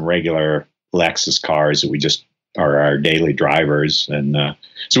have some regular Lexus cars that we just are our daily drivers. And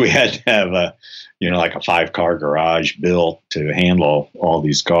so we had to have like a 5-car garage built to handle all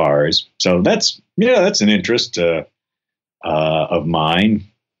these cars. So that's an interest of mine.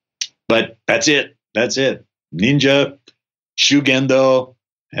 But that's it. Ninja, Shugendo,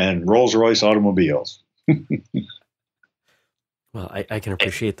 and Rolls-Royce automobiles. Well, I can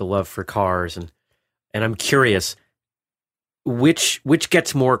appreciate the love for cars, and I'm curious, which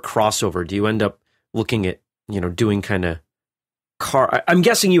gets more crossover? Do you end up looking at, doing kind of car? I'm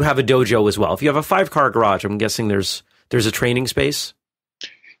guessing you have a dojo as well. If you have a 5-car garage, I'm guessing there's a training space.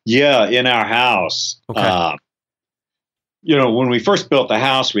 Yeah, in our house. Okay. When we first built the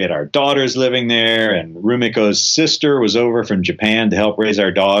house, we had our daughters living there, and Rumiko's sister was over from Japan to help raise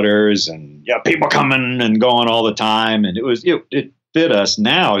our daughters, and people coming and going all the time, and it fit us.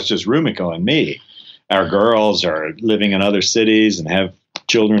 Now it's just Rumiko and me. Our girls are living in other cities and have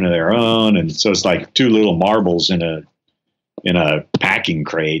children of their own, and so it's like 2 little marbles in a packing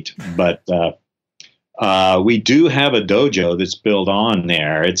crate. But we do have a dojo that's built on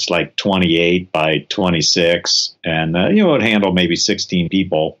there. It's like 28 by 26, and it handle maybe 16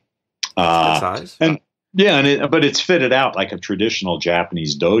 people. Size. And but it's fitted out like a traditional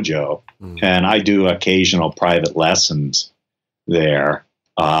Japanese dojo. And I do occasional private lessons there.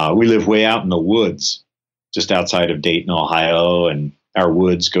 We live way out in the woods, just outside of Dayton, Ohio, and our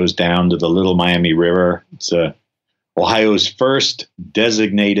woods goes down to the Little Miami River. It's Ohio's first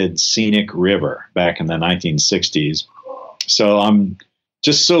designated scenic river back in the 1960s. So I'm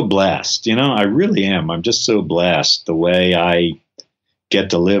just so blessed. I really am. I'm just so blessed the way I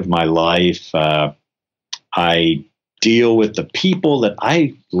get to live my life. I deal with the people that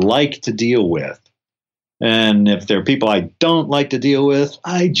I like to deal with. And if there are people I don't like to deal with,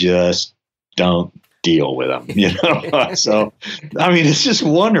 I just don't deal with them, So, I mean, it's just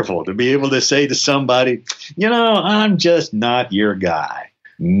wonderful to be able to say to somebody, I'm just not your guy.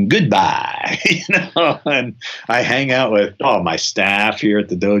 goodbye. And I hang out with my staff here at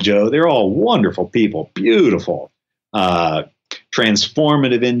the dojo. They're all wonderful people, beautiful,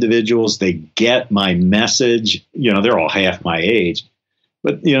 transformative individuals. They get my message. They're all half my age,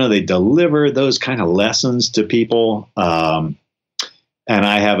 but they deliver those kind of lessons to people. And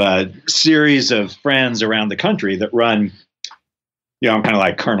I have a series of friends around the country that run, I'm kind of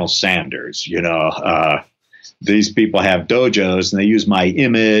like Colonel Sanders, these people have dojos and they use my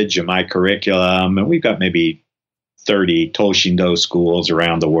image and my curriculum. And we've got maybe 30 To Shin Do schools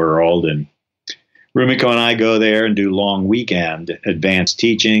around the world. And Rumiko and I go there and do long weekend advanced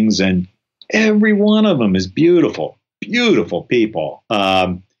teachings. And every one of them is beautiful, beautiful people.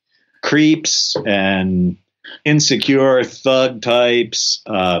 Creeps and insecure thug types,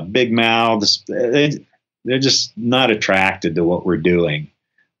 big mouths. They're just not attracted to what we're doing.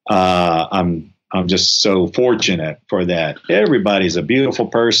 I'm just so fortunate for that. Everybody's a beautiful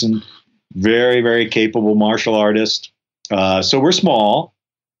person, very, very capable martial artist. So we're small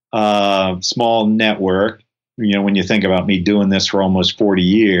network, when you think about me doing this for almost 40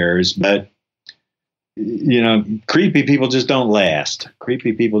 years, but creepy people just don't last.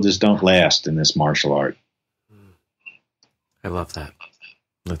 Creepy people just don't last in this martial art. I love that.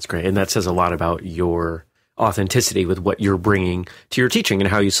 That's great. And that says a lot about your authenticity with what you're bringing to your teaching and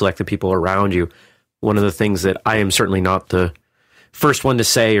how you select the people around you. One of the things that I am certainly not the first one to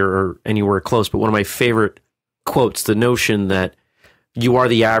say or anywhere close, but one of my favorite quotes, the notion that you are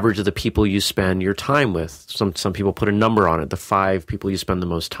the average of the people you spend your time with. Some people put a number on it, the 5 people you spend the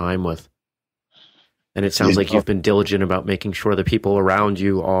most time with. And it sounds like you've been diligent about making sure the people around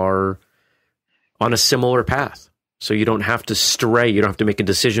you are on a similar path. So you don't have to stray. You don't have to make a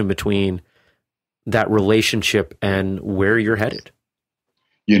decision between that relationship and where you're headed.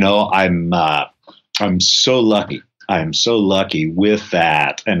 I'm so lucky. I'm so lucky with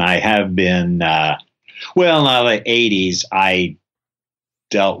that. And I have been, in the 80s, I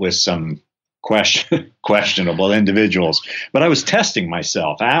dealt with some questionable individuals, but I was testing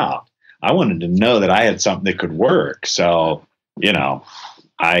myself out. I wanted to know that I had something that could work. So,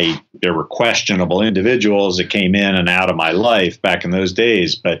 there were questionable individuals that came in and out of my life back in those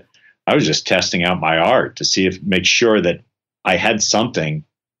days, but I was just testing out my art to make sure that I had something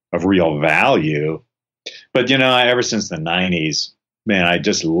of real value. But, ever since the 90s, man, I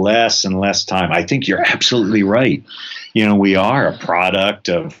just less and less time. I think you're absolutely right. We are a product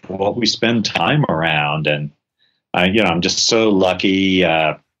of what we spend time around. And, I'm just so lucky.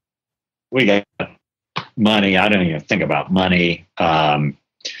 We got money. I don't even think about money.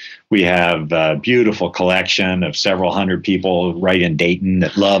 We have a beautiful collection of several hundred people right in Dayton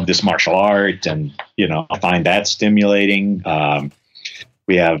that love this martial art. And, I find that stimulating.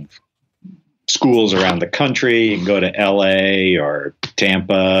 We have schools around the country. You can go to LA or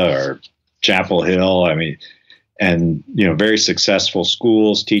Tampa or Chapel Hill. And very successful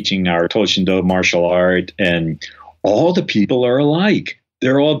schools teaching our To Shin Do martial art. And all the people are alike.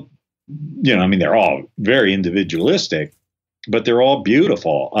 They're all, they're all very individualistic, but they're all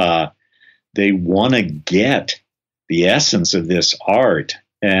beautiful. They want to get the essence of this art.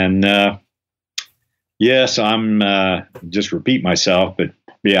 And yes, I'm just repeat myself, but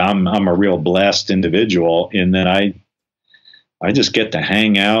yeah, I'm a real blessed individual in that I just get to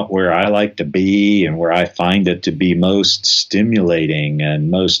hang out where I like to be and where I find it to be most stimulating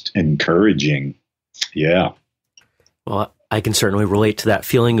and most encouraging. Yeah. Well, I can certainly relate to that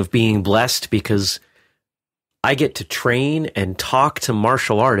feeling of being blessed because I get to train and talk to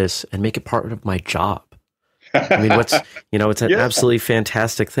martial artists and make it part of my job. It's an absolutely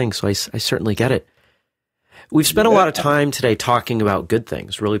fantastic thing. So I certainly get it. We've spent a lot of time today talking about good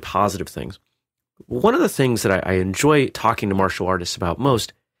things, really positive things. One of the things that I enjoy talking to martial artists about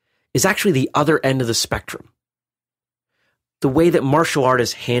most is actually the other end of the spectrum. The way that martial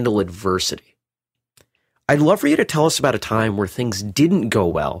artists handle adversity. I'd love for you to tell us about a time where things didn't go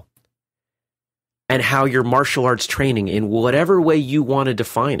well and how your martial arts training, in whatever way you want to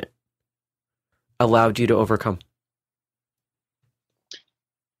define it, allowed you to overcome.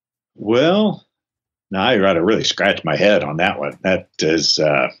 Well, now I got to really scratch my head on that one. That is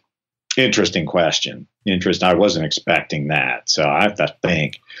interesting question. I wasn't expecting that. So I have to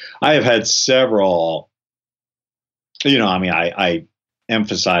think. I have had several, I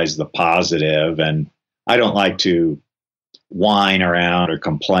emphasize the positive, and I don't like to whine around or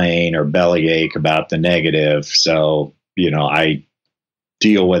complain or bellyache about the negative. So, I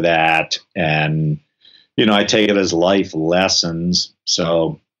deal with that and, I take it as life lessons.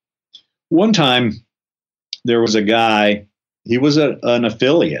 So one time there was a guy, he was an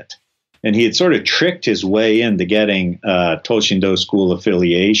affiliate And he had sort of tricked his way into getting To Shin Do school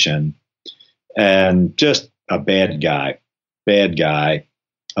affiliation, and just a bad guy.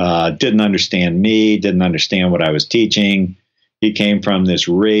 Didn't understand me, didn't understand what I was teaching. He came from this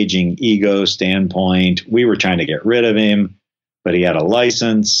raging ego standpoint. We were trying to get rid of him, but he had a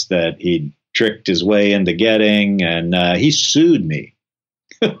license that he'd tricked his way into getting, and he sued me.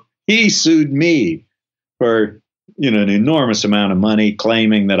 He sued me for an enormous amount of money,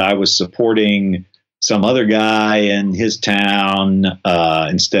 claiming that I was supporting some other guy in his town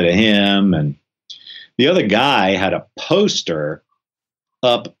instead of him. And the other guy had a poster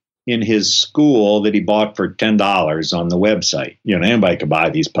up in his school that he bought for $10 on the website. Anybody could buy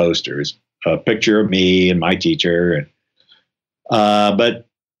these posters, a picture of me and my teacher. But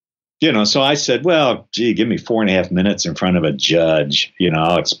so I said, well, gee, give me 4.5 minutes in front of a judge.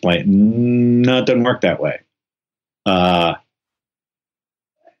 I'll explain. No, it doesn't work that way. Well,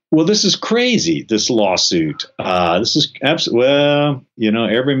 this is crazy, this lawsuit. This is absolutely,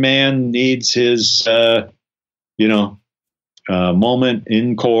 every man needs his, moment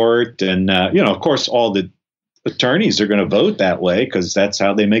in court. And, of course, all the attorneys are going to vote that way because that's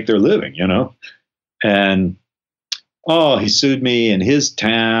how they make their living, And, he sued me in his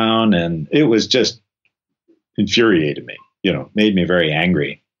town, and it was just infuriated me, made me very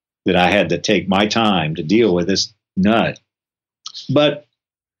angry that I had to take my time to deal with this nut. But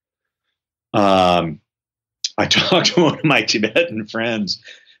I talked to one of my Tibetan friends,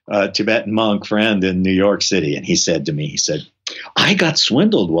 Tibetan monk friend in New York City, and he said to me, I got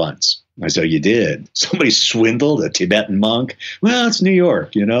swindled once. I said, you did? Somebody swindled a Tibetan monk? Well, it's New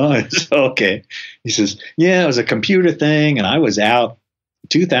York, I said, okay. He says, yeah, it was a computer thing, and I was out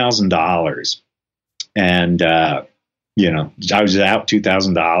 $2,000. And, I was out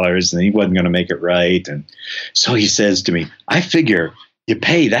 $2,000, and he wasn't going to make it right. And so he says to me, I figure you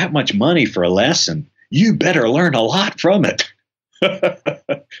pay that much money for a lesson, you better learn a lot from it.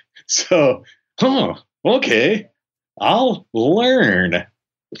 So, okay, I'll learn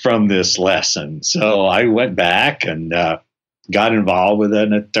from this lesson. So I went back and got involved with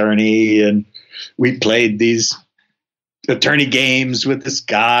an attorney, and we played these attorney games with this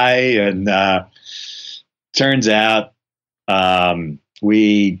guy. And turns out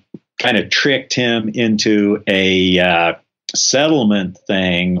we kind of tricked him into a settlement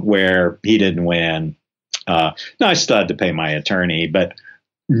thing where he didn't win. No, I still had to pay my attorney, but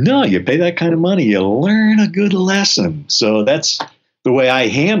no, you pay that kind of money, you learn a good lesson. So that's the way I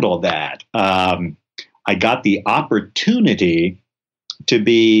handled that. I got the opportunity to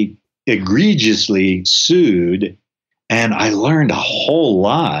be egregiously sued, and I learned a whole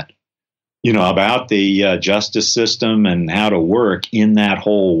lot, about the justice system and how to work in that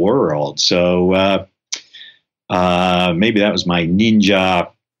whole world. So maybe that was my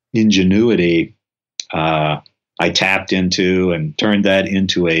ninja ingenuity. I tapped into and turned that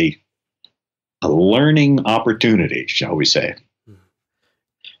into a learning opportunity, shall we say.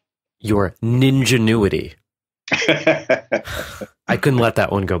 Your ningenuity. I couldn't let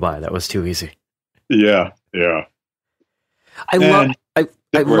that one go by. That was too easy. Yeah. I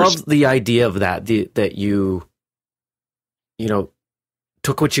love the idea of that, that you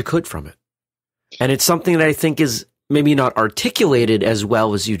took what you could from it. And it's something that I think is maybe not articulated as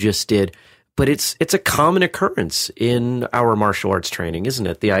well as you just did, but it's a common occurrence in our martial arts training, isn't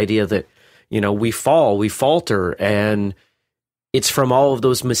it? The idea that, we fall, we falter, and it's from all of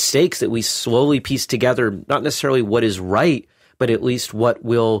those mistakes that we slowly piece together, not necessarily what is right, but at least what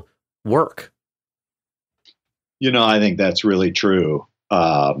will work. I think that's really true.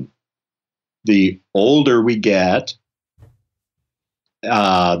 The older we get,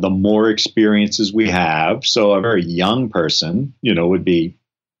 the more experiences we have. So a very young person, would be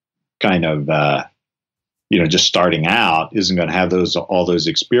kind of, just starting out, isn't going to have all those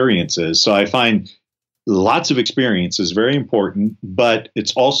experiences. So I find lots of experience is very important, but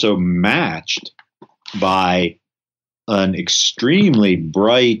it's also matched by an extremely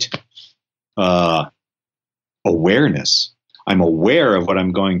bright awareness. I'm aware of what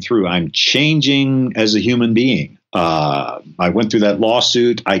I'm going through. I'm changing as a human being. I went through that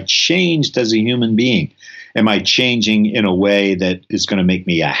lawsuit. I changed as a human being. Am I changing in a way that is going to make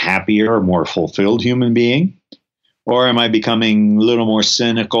me a happier, more fulfilled human being? Or am I becoming a little more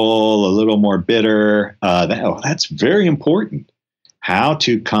cynical, a little more bitter? That's very important. How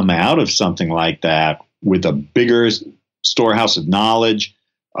to come out of something like that with a bigger storehouse of knowledge,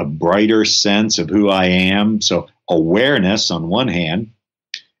 a brighter sense of who I am. So awareness on one hand,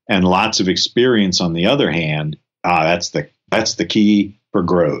 and lots of experience on the other hand. That's the key for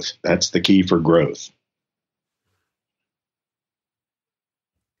growth. That's the key for growth.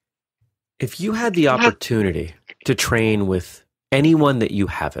 If you had the opportunity to train with anyone that you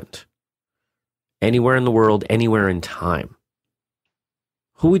haven't, anywhere in the world, anywhere in time,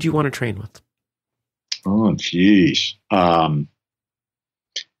 who would you want to train with? Oh, geez.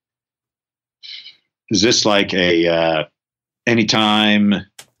 Is this like a anytime,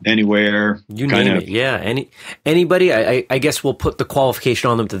 anywhere? You name it. Yeah. Anybody. I guess we'll put the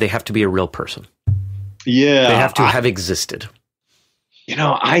qualification on them that they have to be a real person. Yeah. They have to have existed.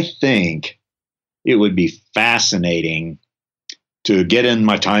 I think it would be fascinating to get in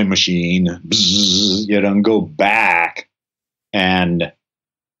my time machine, and go back and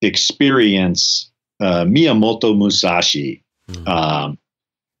experience Miyamoto Musashi.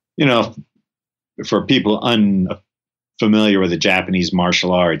 For people unfamiliar with the Japanese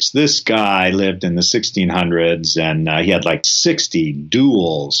martial arts, this guy lived in the 1600s, and he had like 60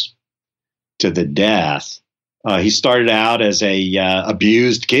 duels to the death. He started out as a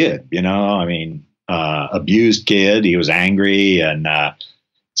abused kid, abused kid. He was angry, and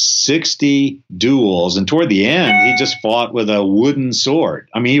 60 duels. And toward the end, he just fought with a wooden sword.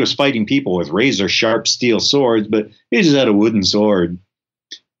 I mean, he was fighting people with razor sharp steel swords, but he just had a wooden sword.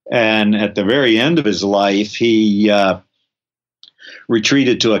 And at the very end of his life, he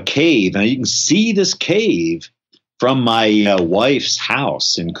retreated to a cave. Now, you can see this cave from my wife's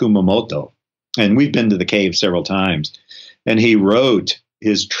house in Kumamoto. And we've been to the cave several times. And he wrote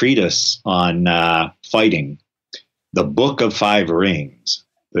his treatise on fighting, the Book of Five Rings,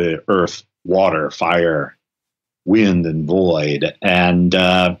 the earth, water, fire, wind, and void. And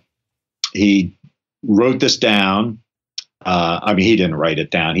he wrote this down. He didn't write it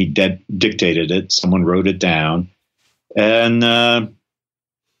down. He dictated it. Someone wrote it down. And, then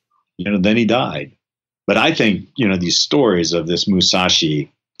he died. But I think, these stories of this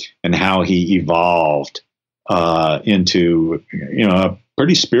Musashi and how he evolved into, a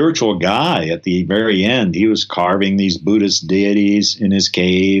pretty spiritual guy at the very end. He was carving these Buddhist deities in his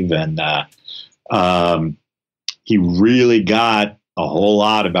cave. And he really got a whole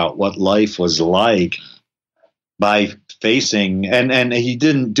lot about what life was like by facing, and he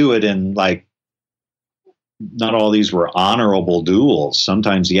didn't do it in not all these were honorable duels.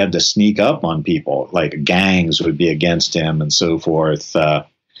 Sometimes he had to sneak up on people, like gangs would be against him and so forth. I'd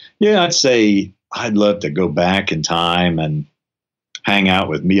say I'd love to go back in time and hang out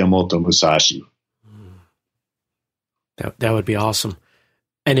with Miyamoto Musashi. That would be awesome.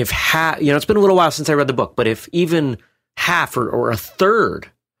 And if it's been a little while since I read the book, but if even half or a third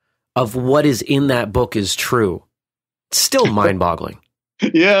of what is in that book is true, it's still mind-boggling.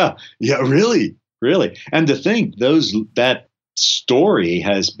 Yeah, really. And to think that story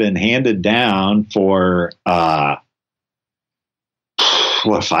has been handed down for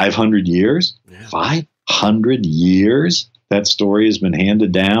 500 years? Yeah. 500 years that story has been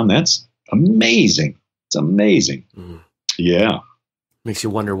handed down. That's amazing. It's amazing. Yeah. Makes you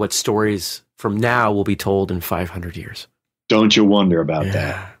wonder what stories from now will be told in 500 years. Don't you wonder about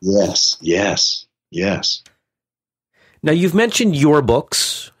that? Yes. Now, you've mentioned your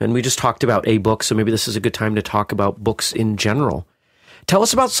books, and we just talked about a book, so maybe this is a good time to talk about books in general. Tell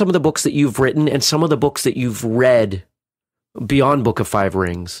us about some of the books that you've written and some of the books that you've read beyond Book of Five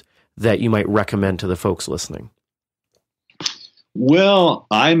Rings that you might recommend to the folks listening. Well,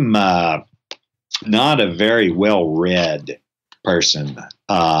 I'm not a very well-read person.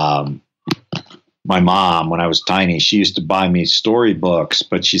 My mom, when I was tiny, she used to buy me storybooks,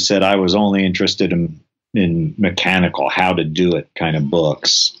 but she said I was only interested in mechanical, how to do it kind of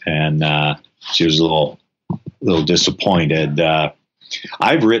books. And she was a little disappointed.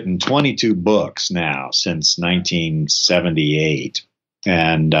 I've written 22 books now since 1978.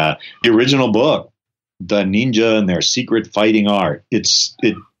 And the original book, The Ninja and Their Secret Fighting Art, it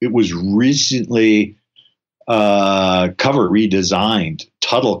was recently cover redesigned.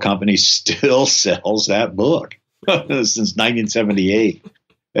 Tuttle Company still sells that book since 1978.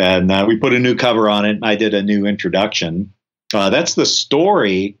 And we put a new cover on it, and I did a new introduction. That's the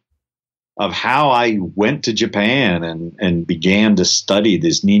story of how I went to Japan and began to study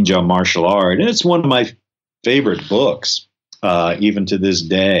this ninja martial art. And it's one of my favorite books, even to this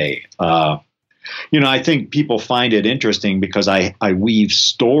day. I think people find it interesting because I weave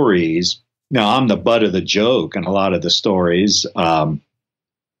stories. Now, I'm the butt of the joke in a lot of the stories.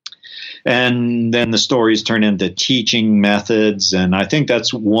 And then the stories turn into teaching methods. And I think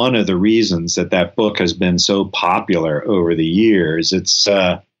that's one of the reasons that book has been so popular over the years. It's,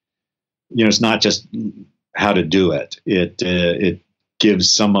 it's not just how to do it. It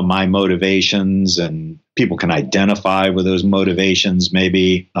gives some of my motivations, and people can identify with those motivations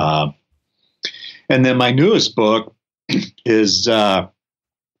maybe. And then my newest book is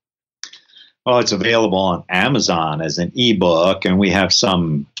Oh, it's available on Amazon as an ebook, and we have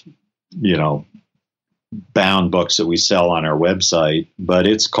some, bound books that we sell on our website. But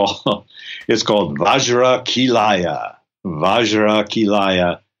it's called Vajra Kilaya. Vajra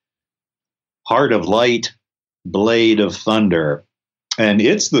Kilaya, Heart of Light, Blade of Thunder. And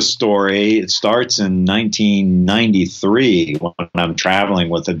it's the story. It starts in 1993 when I'm traveling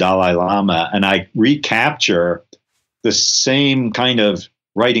with the Dalai Lama, and I recapture the same kind of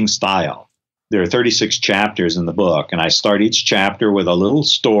writing style. There are 36 chapters in the book, and I start each chapter with a little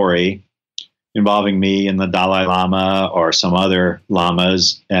story involving me and the Dalai Lama or some other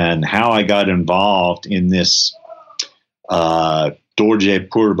lamas, and how I got involved in this Dorje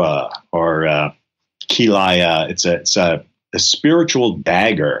Purba or Kilaya. It's a spiritual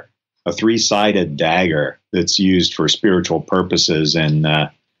dagger, a three-sided dagger that's used for spiritual purposes in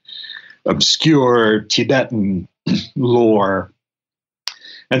obscure Tibetan lore.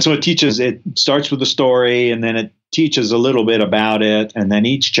 And so it starts with a story, and then it teaches a little bit about it, and then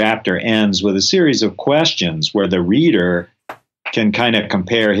each chapter ends with a series of questions where the reader can kind of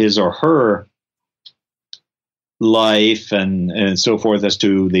compare his or her life and so forth as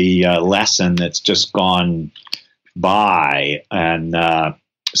to the lesson that's just gone by. And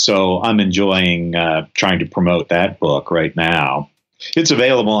so I'm enjoying trying to promote that book right now. It's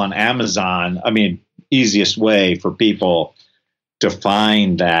available on Amazon. I mean, easiest way for people to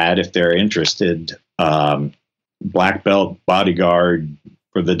find that if they're interested, black belt bodyguard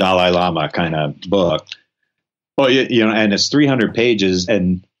for the Dalai Lama kind of book. Well, and it's 300 pages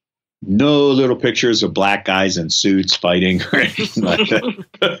and no little pictures of black guys in suits fighting or anything like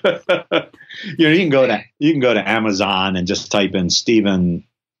that. You can go to Amazon and just type in Stephen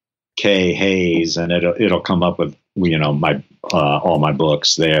K. Hayes, and it'll come up with my all my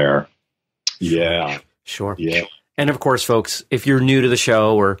books there. Yeah, sure. Yeah. And of course, folks, if you're new to the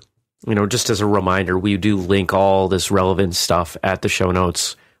show, or just as a reminder, we do link all this relevant stuff at the show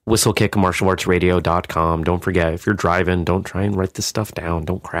notes. Whistlekickmartialartsradio.com. Don't forget, if you're driving, don't try and write this stuff down.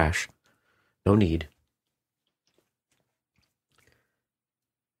 Don't crash. No need.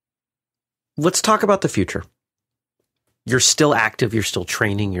 Let's talk about the future. You're still active. You're still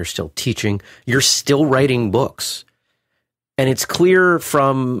training. You're still teaching. You're still writing books. And it's clear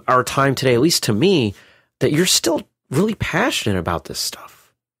from our time today, at least to me, that you're still really passionate about this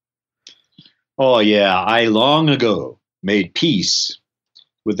stuff. Oh, yeah. I long ago made peace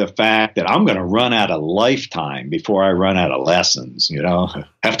with the fact that I'm going to run out of lifetime before I run out of lessons,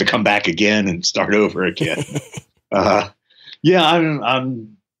 have to come back again and start over again. Yeah,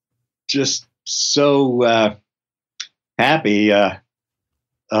 I'm just so happy. I'm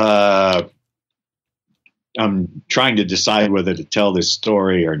trying to decide whether to tell this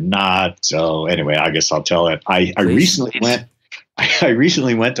story or not. So anyway, I guess I'll tell it. I recently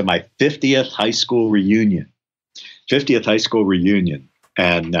went to my 50th high school reunion.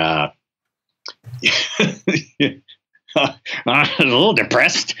 And I'm a little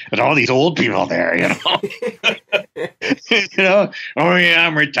depressed with all these old people there, Oh yeah,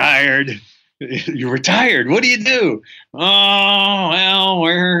 I'm retired. You're retired. What do you do?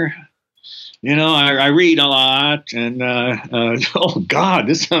 Oh, well, I read a lot, and oh God,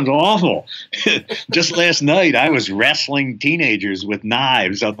 this sounds awful. Just last night, I was wrestling teenagers with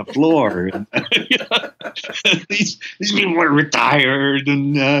knives on the floor. And, these people are retired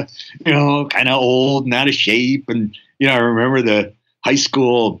and kind of old and out of shape, and I remember the high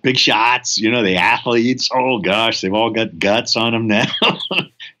school big shots. The athletes. Oh gosh, they've all got guts on them now.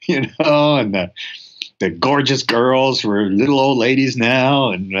 And the gorgeous girls were little old ladies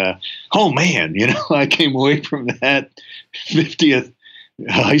now. And, oh man, I came away from that 50th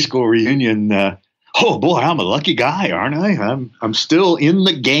high school reunion. Oh boy, I'm a lucky guy, aren't I? I'm still in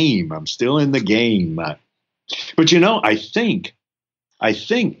the game. But I think,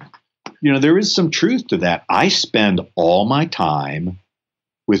 there is some truth to that. I spend all my time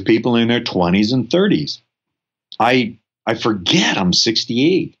with people in their 20s and 30s. I forget I'm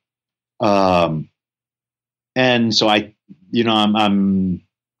 68. And so I'm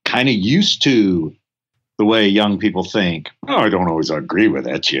kind of used to the way young people think. Oh, I don't always agree with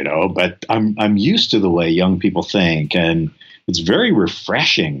it, but I'm used to the way young people think, and it's very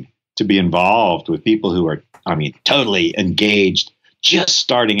refreshing to be involved with people who are, totally engaged, just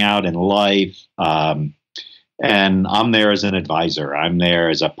starting out in life. And I'm there as an advisor. I'm there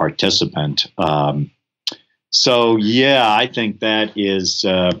as a participant. So yeah, I think that is,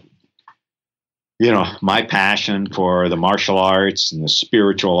 my passion for the martial arts and the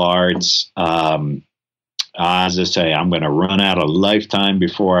spiritual arts. As I say, I'm going to run out of lifetime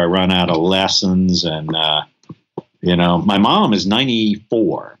before I run out of lessons. And, my mom is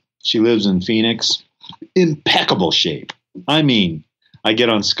 94, She lives in Phoenix. Impeccable shape. I mean, I get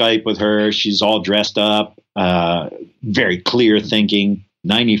on Skype with her. She's all dressed up, very clear thinking,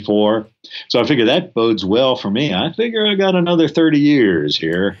 94. So I figure that bodes well for me. I figure I got another 30 years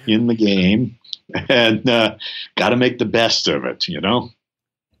here in the game and got to make the best of it, you know?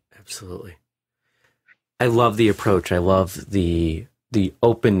 Absolutely. I love the approach. I love the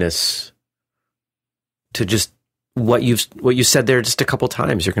openness to just what you said there just a couple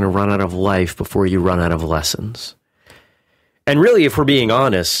times. You're going to run out of life before you run out of lessons. And really, if we're being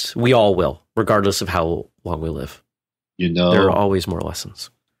honest, we all will, regardless of how long we live. You know, there are always more lessons.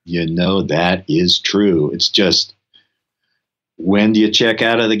 You know, that is true. It's just, when do you check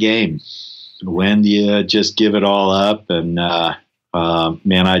out of the game? When do you just give it all up? And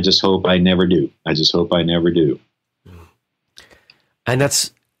man, I just hope I never do. I just hope I never do. And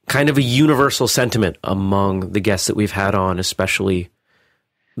that's kind of a universal sentiment among the guests that we've had on, especially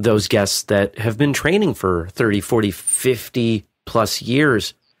those guests that have been training for 30, 40, 50 plus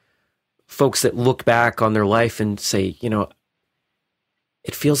years. Folks that look back on their life and say, you know,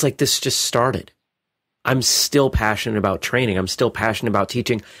 it feels like this just started. I'm still passionate about training. I'm still passionate about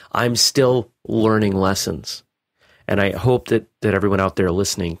teaching. I'm still learning lessons. And I hope that everyone out there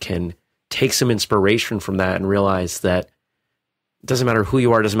listening can take some inspiration from that and realize that it doesn't matter who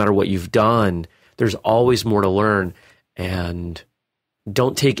you are, it doesn't matter what you've done. There's always more to learn. And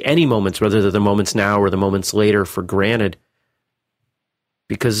don't take any moments, whether they're the moments now or the moments later, for granted,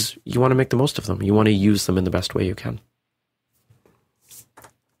 because you want to make the most of them. You want to use them in the best way you can.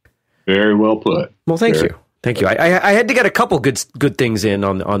 Very well put. Well, thank you. Thank you. I had to get a couple good things in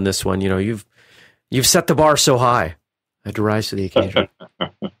on this one. You know, you've set the bar so high. I had to rise to the occasion.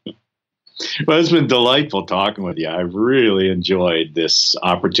 Well, it's been delightful talking with you. I've really enjoyed this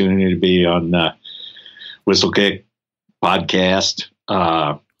opportunity to be on the Whistlekick podcast.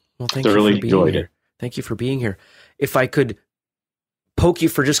 Well, thank thoroughly you for being enjoyed here. it. Thank you for being here. If I could poke you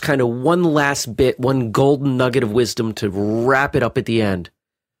for just kind of one last bit, one golden nugget of wisdom to wrap it up at the end,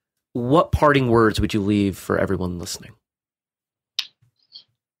 what parting words would you leave for everyone listening?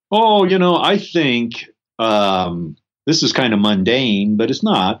 Oh, you know, I think this is kind of mundane, but it's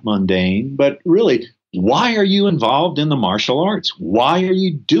not mundane. But really, why are you involved in the martial arts? Why are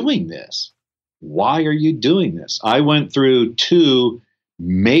you doing this? Why are you doing this? I went through 2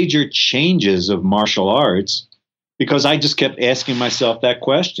 major changes of martial arts because I just kept asking myself that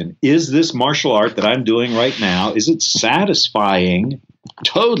question. Is this martial art that I'm doing right now, is it satisfying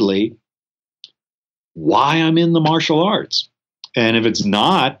totally why I'm in the martial arts? And if it's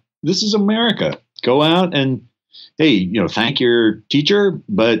not, this is America. Go out and, hey, you know, thank your teacher,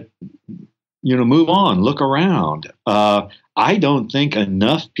 but, you know, move on, look around. I don't think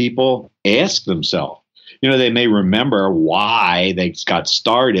enough people ask themselves. You know, they may remember why they got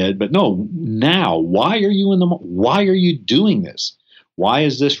started, but no, now, why are you doing this? Why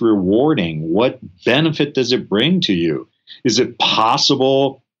is this rewarding? What benefit does it bring to you? Is it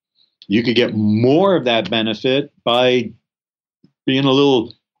possible you could get more of that benefit by being a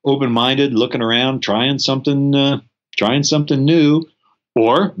little open-minded, looking around, trying something new,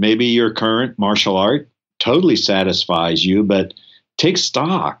 or maybe your current martial art totally satisfies you, but take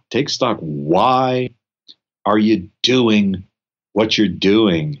stock. Why are you doing what you're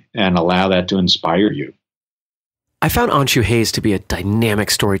doing, and allow that to inspire you? I found An-Shu Hayes to be a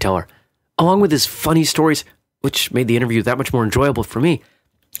dynamic storyteller. Along with his funny stories, which made the interview that much more enjoyable for me,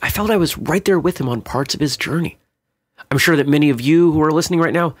 I felt I was right there with him on parts of his journey. I'm sure that many of you who are listening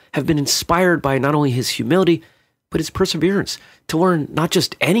right now have been inspired by not only his humility, but his perseverance to learn not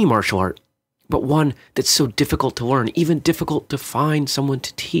just any martial art, but one that's so difficult to learn, even difficult to find someone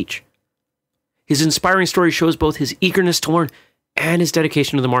to teach. His inspiring story shows both his eagerness to learn and his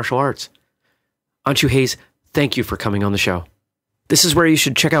dedication to the martial arts. An-Shu Hayes, thank you for coming on the show. This is where you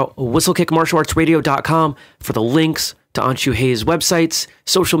should check out whistlekickmartialartsradio.com for the links to An-Shu Hayes' websites,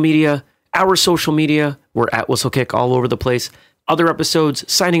 social media, our social media. We're at Whistlekick all over the place. Other episodes,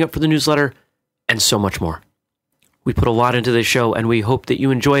 signing up for the newsletter, and so much more. We put a lot into this show, and we hope that you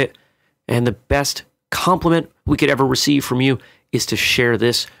enjoy it. And the best compliment we could ever receive from you is to share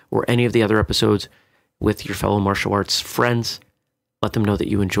this or any of the other episodes with your fellow martial arts friends. Let them know that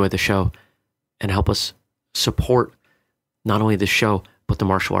you enjoy the show and help us support not only the show, but the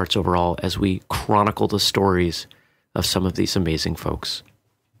martial arts overall as we chronicle the stories of some of these amazing folks.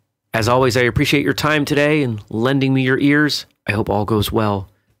 As always, I appreciate your time today and lending me your ears. I hope all goes well.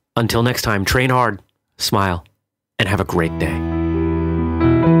 Until next time, train hard, smile, and have a great day.